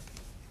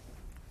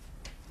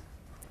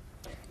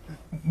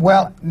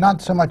 Well,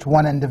 not so much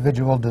one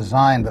individual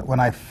design, but when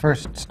I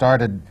first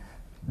started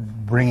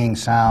bringing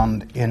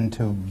sound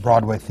into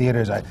Broadway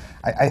theaters,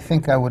 I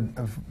think I would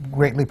have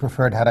greatly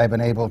preferred had I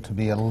been able to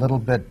be a little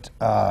bit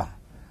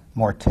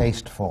more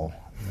tasteful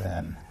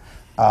then.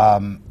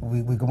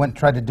 We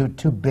tried to do it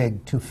too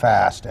big, too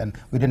fast, and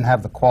we didn't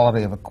have the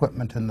quality of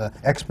equipment and the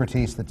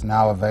expertise that's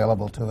now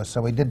available to us.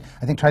 So we did,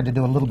 I think, tried to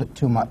do a little bit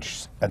too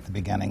much at the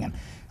beginning. And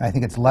I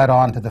think it's led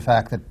on to the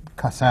fact that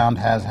sound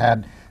has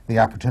had the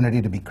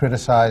opportunity to be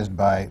criticized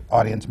by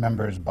audience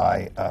members,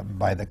 by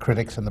the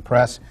critics and the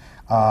press,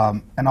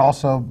 and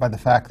also by the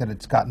fact that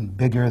it's gotten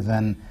bigger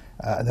than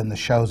the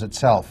shows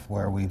itself,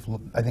 where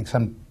I think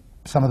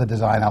some of the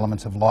design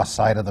elements have lost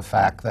sight of the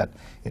fact that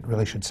it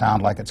really should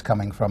sound like it's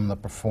coming from the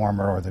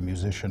performer or the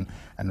musician,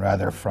 and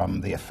rather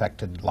from the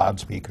affected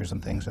loudspeakers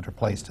and things that are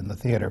placed in the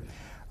theater.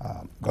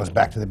 Goes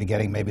back to the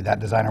beginning. Maybe that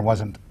designer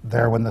wasn't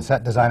there when the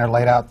set designer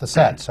laid out the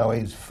set, so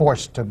he's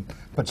forced to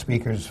put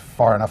speakers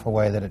far enough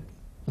away that it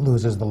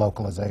loses the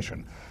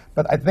localization.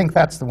 But I think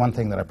that's the one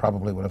thing that I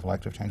probably would have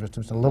liked to have changed,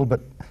 was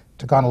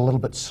to gone a little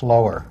bit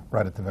slower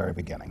right at the very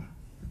beginning.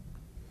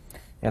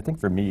 Yeah, I think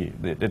for me,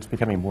 it's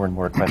becoming more and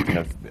more a question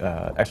of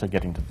actually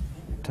getting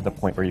to the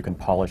point where you can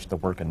polish the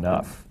work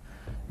enough.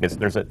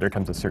 Because there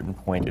comes a certain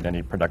point in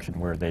any production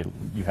where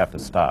you have to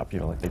stop. You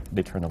know, like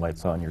they turn the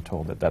lights on, you're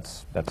told that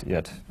that's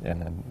it,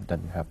 and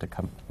then you have to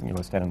come,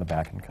 stand in the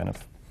back and kind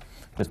of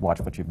just watch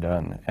what you've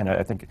done. And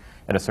I think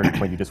at a certain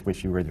point you just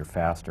wish you were either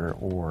faster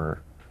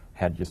or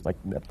had just like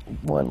that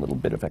one little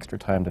bit of extra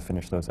time to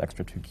finish those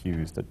extra 2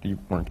 cues that you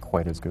weren't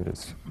quite as good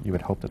as you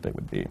would hope that they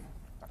would be.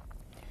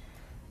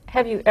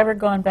 Have you ever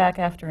gone back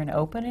after an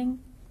opening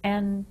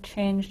and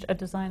changed a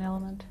design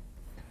element?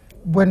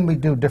 When we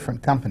do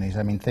different companies,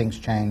 I mean, things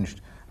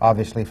changed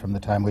obviously from the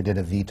time we did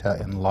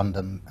Evita in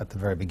London at the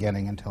very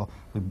beginning until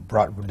we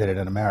did it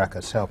in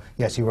America. So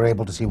yes, you were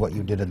able to see what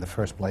you did in the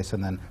first place,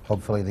 and then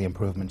hopefully the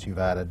improvements you've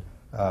added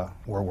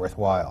were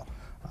worthwhile.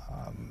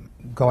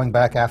 Going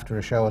back after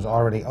a show is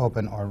already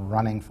open or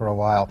running for a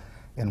while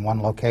in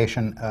one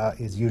location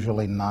is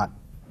usually not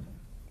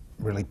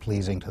really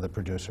pleasing to the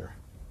producer.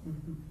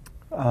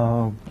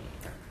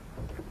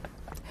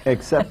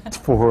 Except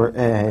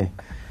for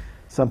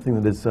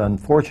something that is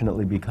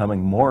unfortunately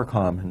becoming more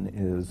common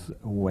is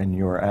when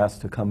you're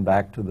asked to come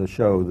back to the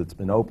show that's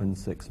been open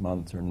 6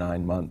 months or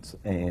 9 months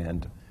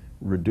and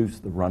reduce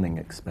the running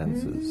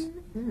expenses,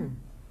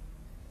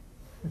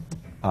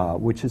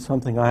 which is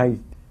something I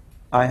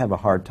have a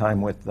hard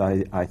time with.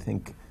 I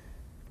think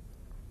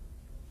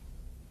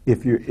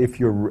if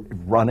you're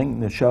running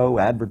the show,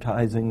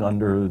 advertising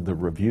under the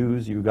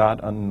reviews you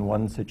got on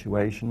one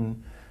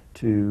situation,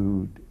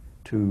 to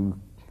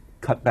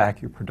cut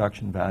back your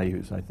production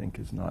values, I think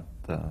is not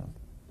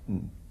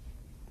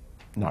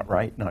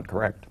right, not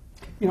correct.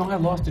 I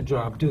lost a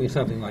job doing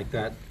something like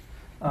that.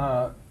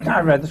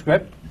 I read the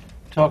script,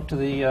 talked to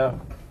the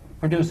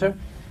producer,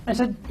 and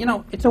said,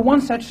 it's a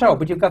one-set show,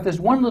 but you've got this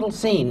one little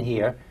scene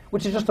here,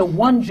 which is just a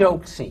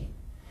one-joke scene.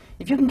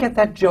 If you can get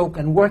that joke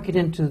and work it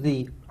into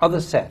the other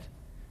set,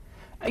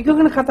 you're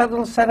going to cut that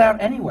little set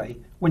out anyway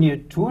when you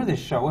tour this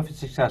show, if it's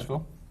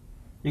successful.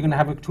 You're going to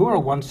have a tour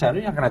of one setter.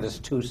 You're not going to have this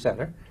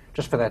two-setter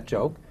just for that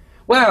joke.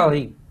 Well,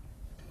 he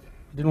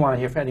didn't want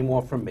to hear any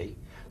more from me.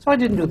 So I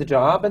didn't do the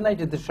job, and they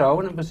did the show,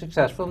 and it was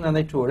successful, and then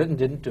they toured it and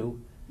didn't do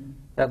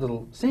that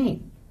little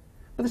scene.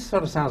 But this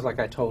sort of sounds like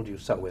I told you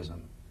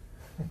so-ism.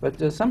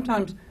 But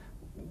sometimes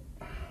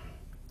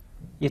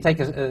you take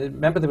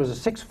remember there was a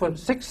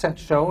six-set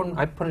show, and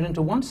I put it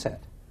into one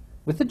set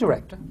with the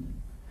director.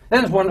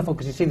 Then it's wonderful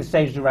because you see the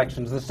stage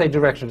directions. The stage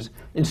directions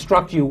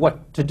instruct you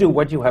what to do,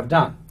 what you have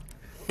done.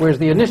 Whereas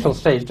the initial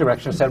stage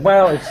direction said,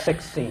 well, it's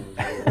 6 scenes.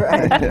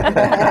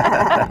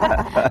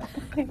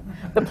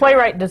 The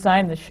playwright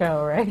designed the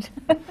show, right?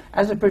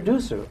 As a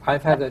producer,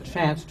 I've had a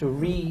chance to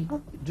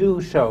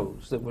redo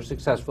shows that were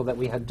successful that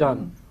we had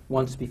done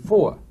once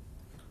before.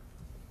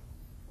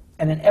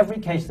 And in every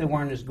case, they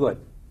weren't as good.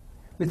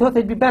 We thought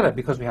they'd be better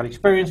because we had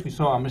experience, we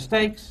saw our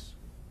mistakes.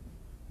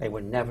 They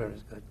were never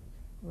as good.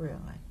 Really?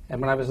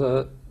 And when I was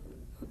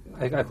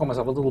I call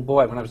myself a little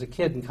boy. When I was a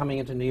kid and coming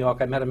into New York,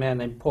 I met a man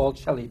named Paul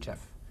Chelychev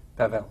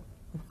Pavel.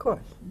 Of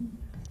course.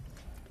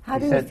 How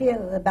do you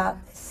feel about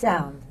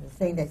sound, the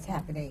thing that's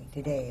happening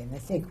today, and the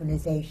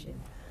synchronization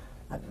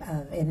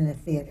in the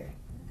theater?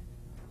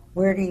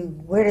 Where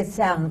does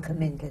sound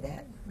come into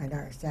that, and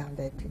our sound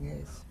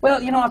engineers?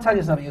 Well, you know, I'll tell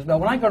you something, Isabel.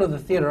 When I go to the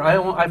theater,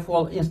 I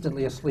fall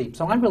instantly asleep,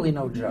 so I'm really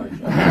no judge.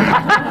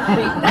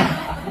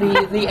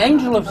 the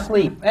angel of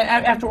sleep,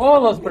 after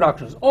all those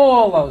productions,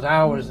 all those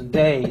hours and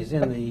days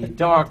in the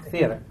dark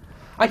theater,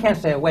 I can't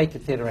stay awake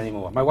at theater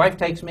anymore. My wife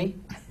takes me,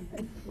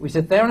 we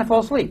sit there and I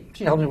fall asleep.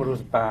 She tells me what it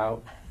was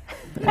about.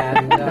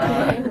 And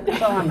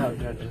so I'm no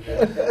judge of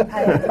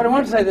that. But I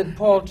want to say that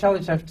Paul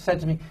Chelychev said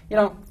to me, you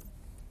know,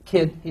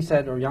 kid, he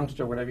said, or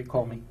youngster, whatever you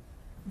call me,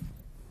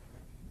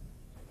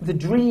 the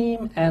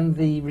dream and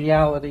the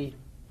reality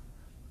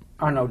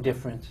are no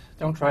different.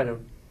 Don't try to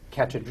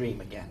catch a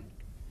dream again.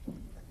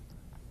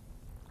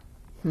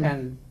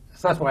 And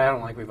so that's why I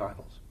don't like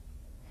revivals.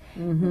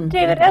 Mm-hmm.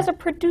 David, as a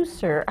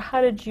producer,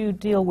 how did you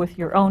deal with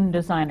your own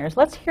designers?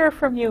 Let's hear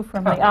from you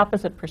from the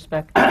opposite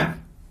perspective.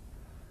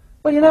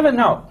 Well, you never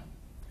know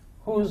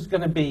who's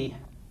going to be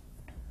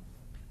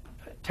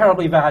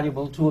terribly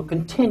valuable to a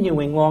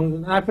continuing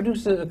long... I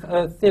produced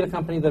a theater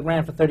company that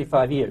ran for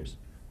 35 years.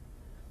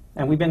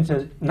 And we've been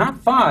to not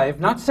 5,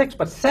 not 6,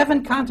 but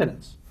 7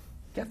 continents.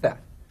 Get that.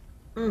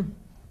 The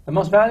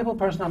most valuable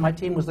person on my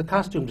team was the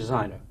costume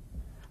designer.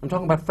 I'm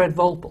talking about Fred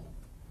Volpel.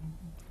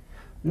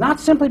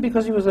 Not simply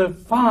because he was a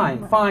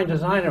fine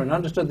designer and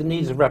understood the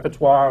needs of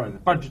repertoire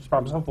and budgets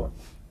and so forth.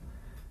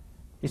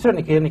 He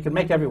certainly can. He could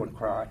make everyone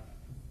cry.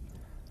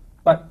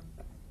 But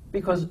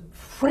because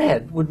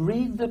Fred would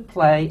read the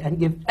play and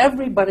give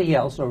everybody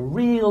else a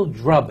real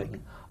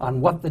drubbing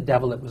on what the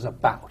devil it was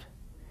about.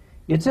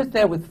 You'd sit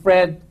there with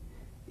Fred.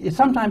 It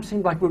sometimes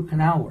seemed like root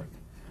canal work.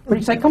 But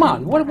he'd say, come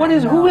on,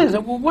 who is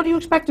it? Well, what do you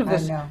expect of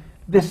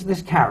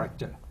this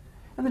character?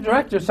 And the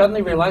director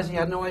suddenly realized he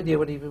had no idea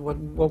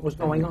what was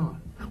going on.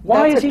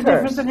 Why is he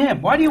different than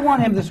him? Why do you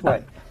want him this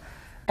way?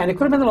 And it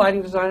could have been the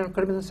lighting designer, it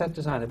could have been the set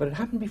designer, but it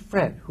happened to be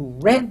Fred, who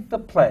read the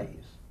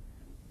plays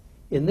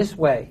in this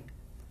way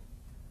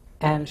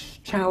and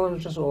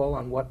challenged us all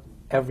on what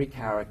every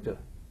character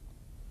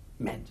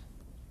meant.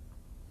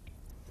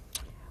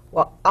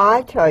 Well,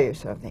 I tell you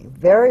something.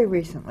 Very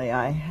recently,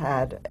 I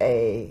had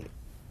a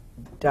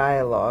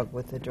dialogue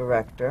with the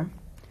director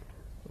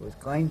who was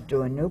going to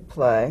do a new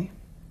play,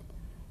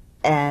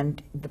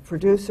 and the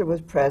producer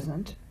was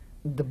present,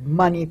 the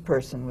money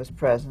person was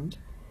present,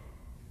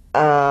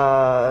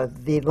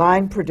 the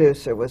line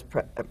producer was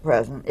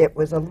present. It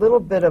was a little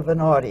bit of an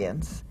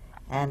audience,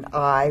 and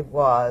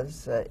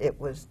it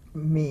was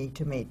me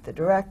to meet the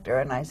director.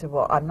 And I said,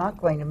 well, I'm not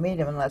going to meet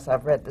him unless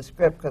I've read the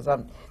script, because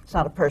it's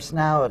not a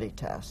personality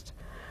test.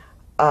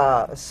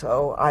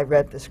 So I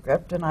read the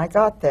script, and I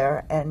got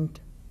there, and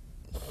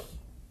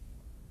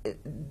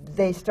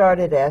they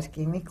started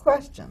asking me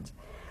questions.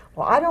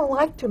 Well, I don't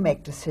like to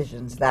make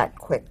decisions that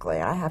quickly.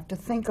 I have to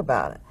think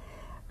about it.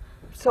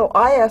 So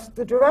I asked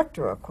the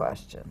director a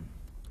question,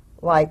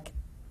 like,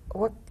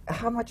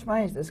 how much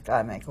money does this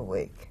guy make a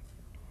week?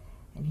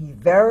 And he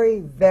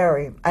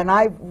and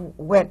I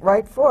went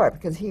right for it,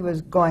 because he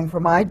was going for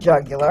my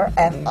jugular,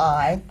 and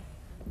I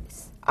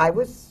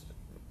was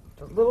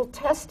a little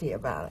testy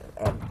about it,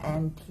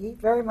 and he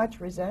very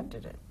much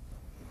resented it.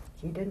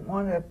 He didn't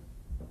want to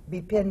be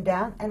pinned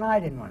down, and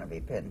I didn't want to be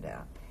pinned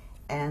down.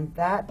 And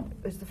that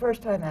was the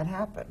first time that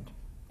happened.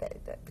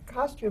 The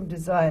costume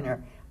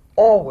designer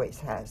always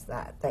has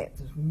that. There's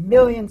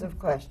millions of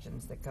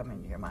questions that come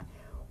into your mind.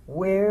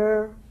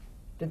 Where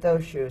did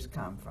those shoes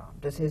come from?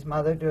 Does his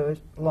mother do his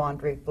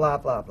laundry? Blah,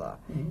 blah, blah.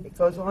 Mm-hmm. It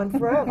goes on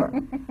forever.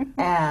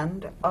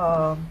 And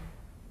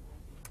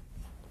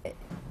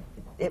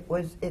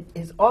it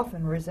is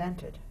often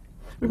resented.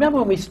 Remember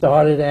when we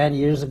started, Anne,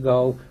 years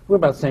ago? We're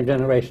about the same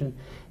generation.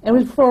 And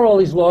before all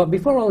these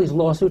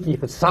lawsuits, and you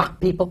could sock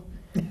people.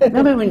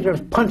 Remember when you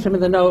just punch them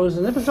in the nose,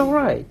 and it was all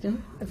right? You know?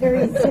 A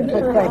very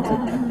simple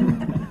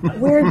question.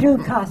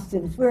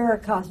 Where are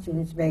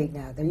costumes made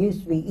now? There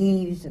used to be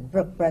Eves and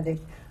Brooke Brothers.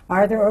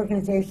 Are there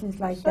organizations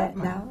like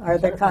Certainly. that now? Are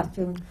there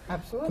costume?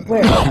 Absolutely.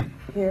 Where?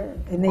 Here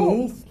in the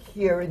East?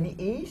 Here in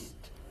the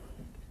East,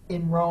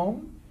 in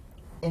Rome,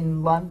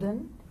 in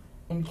London,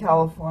 in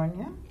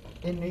California,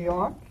 in New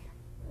York.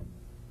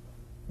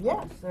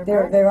 Yes,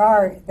 There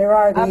are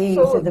the Eves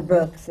and the Absolutely.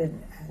 Brooks.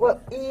 And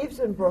Well, Eves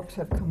and Brooks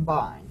have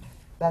combined.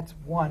 That's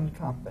one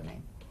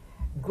company.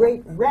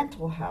 Great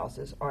rental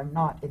houses are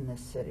not in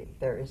this city.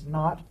 There is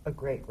not a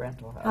great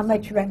rental house. how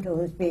much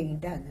rental is being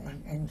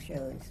done in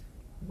shows?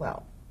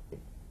 Well,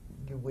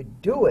 you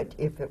would do it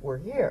if it were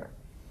here.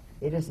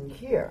 It isn't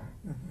here.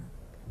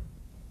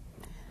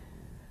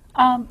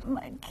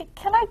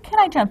 Can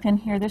I jump in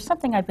here? There's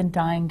something I've been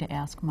dying to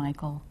ask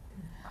Michael.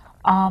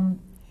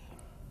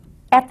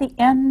 At the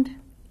end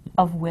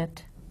of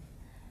Wit,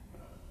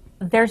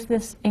 there's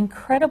this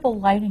incredible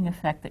lighting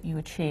effect that you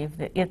achieve.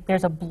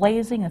 There's a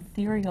blazing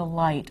ethereal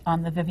light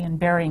on the Vivian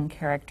Baring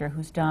character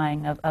who's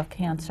dying of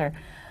cancer.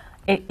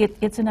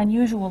 It's an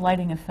unusual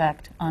lighting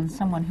effect on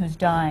someone who's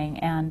dying,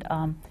 and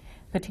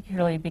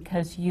particularly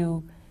because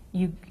you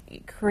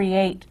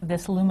create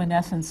this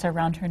luminescence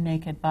around her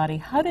naked body.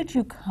 How did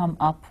you come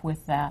up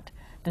with that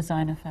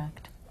design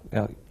effect?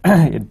 Well,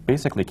 it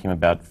basically came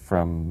about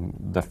from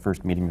the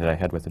first meeting that I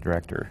had with the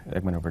director. I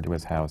went over to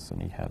his house,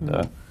 and he had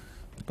the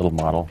little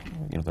model,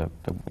 the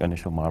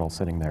initial model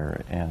sitting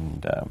there,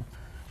 and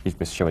he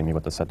was showing me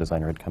what the set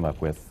designer had come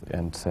up with,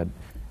 and said,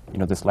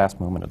 this last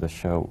moment of this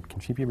show, can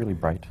she be really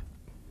bright?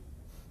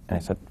 And I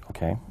said,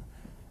 okay.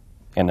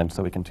 And then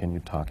so we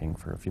continued talking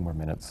for a few more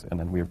minutes, and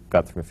then we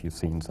got through a few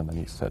scenes, and then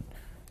he said,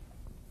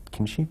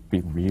 can she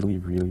be really,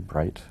 really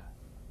bright?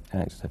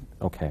 And I said,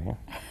 okay.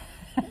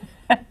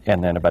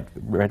 And then about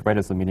right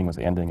as the meeting was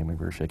ending and we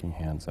were shaking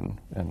hands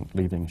and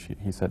leaving,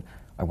 he said,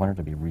 I want her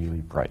to be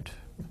really bright.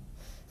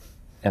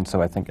 And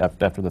so I think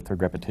after the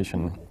third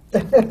repetition...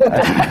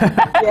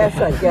 Yes,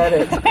 I get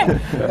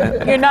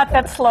it. You're not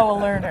that slow a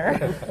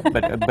learner.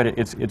 but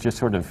it just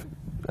sort of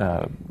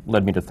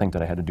led me to think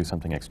that I had to do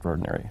something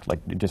extraordinary, like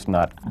just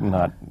not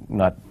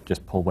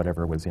just pull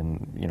whatever was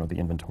in the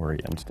inventory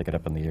and stick it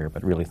up in the air,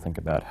 but really think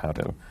about how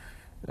to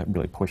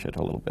really push it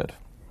a little bit.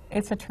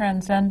 It's a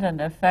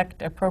transcendent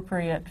effect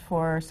appropriate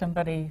for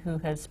somebody who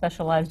has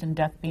specialized in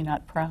Death Be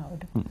Not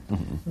Proud.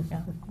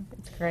 Yeah,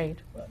 it's great.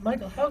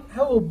 Michael,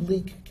 how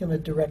oblique can a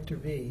director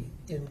be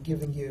in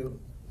giving you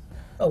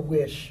a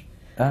wish?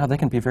 They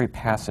can be very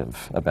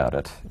passive about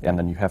it, and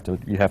then you have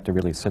to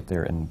really sit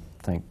there and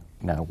think,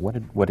 now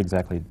what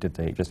exactly did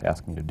they just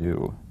ask me to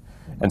do?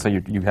 And so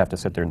you have to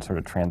sit there and sort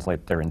of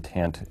translate their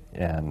intent,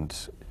 and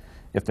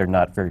if they're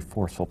not very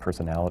forceful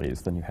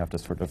personalities, then you have to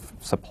sort of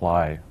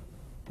supply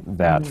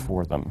that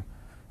for them,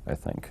 I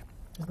think.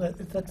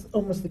 That's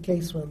almost the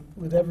case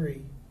with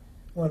every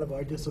one of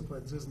our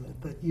disciplines, isn't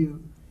it? That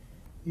you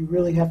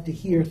really have to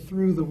hear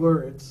through the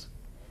words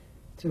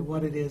to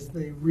what it is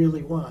they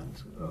really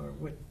want, or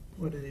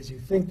what it is you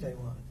think they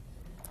want.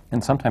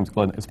 And sometimes,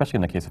 especially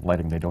in the case of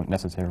lighting, they don't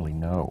necessarily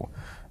know,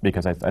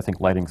 because I think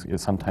lighting is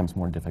sometimes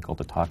more difficult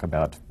to talk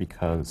about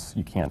because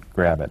you can't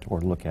grab it or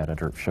look at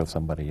it or show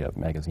somebody a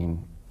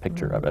magazine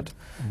picture of it.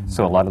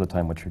 So a lot of the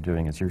time what you're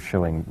doing is you're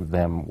showing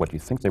them what you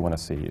think they want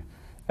to see,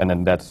 and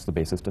then that's the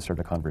basis to start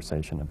a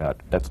conversation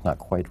about that's not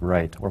quite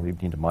right, or we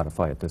need to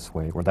modify it this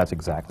way, or that's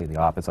exactly the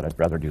opposite, I'd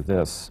rather do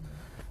this.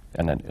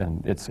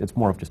 And it's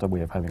more of just a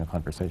way of having a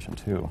conversation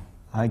too.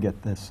 I get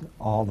this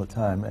all the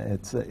time.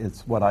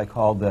 It's what I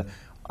call the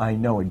I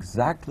know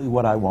exactly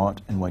what I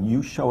want, and when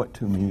you show it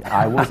to me,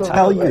 I will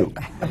tell you.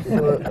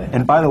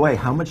 And by the way,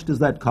 how much does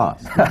that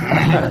cost?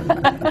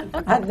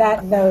 On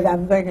that note,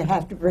 I'm going to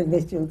have to bring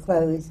this to a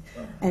close.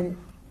 And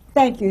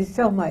thank you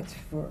so much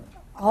for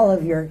all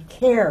of your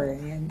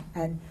caring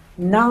and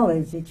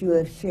knowledge that you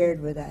have shared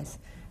with us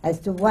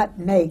as to what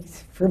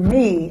makes, for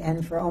me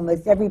and for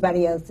almost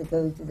everybody else that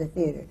goes to the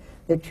theater,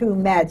 the true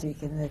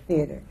magic in the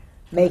theater,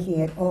 making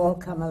it all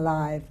come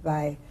alive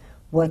by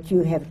what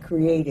you have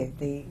created,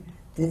 the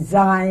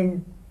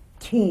design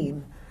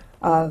team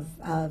of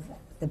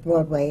the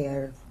Broadway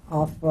or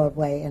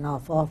off-Broadway and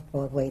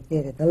off-Broadway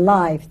theater, the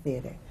live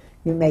theater.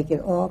 You make it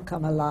all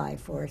come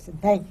alive for us.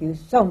 And thank you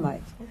so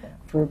much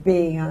for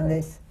being on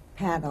this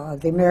panel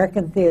of the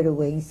American Theater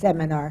Wing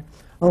seminar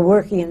on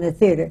working in the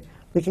theater,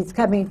 which is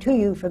coming to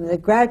you from the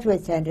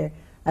Graduate Center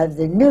of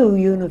the new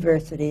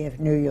University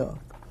of New York.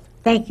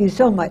 Thank you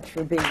so much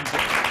for being here.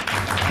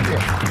 Thank you.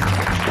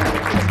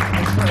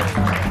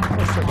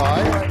 Mr.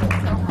 Vai.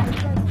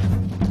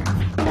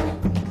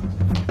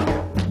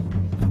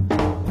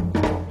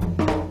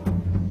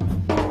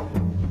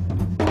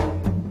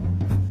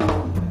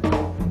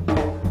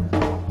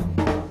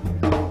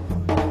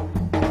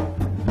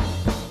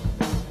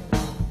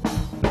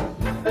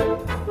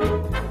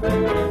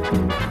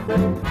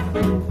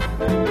 Thank you.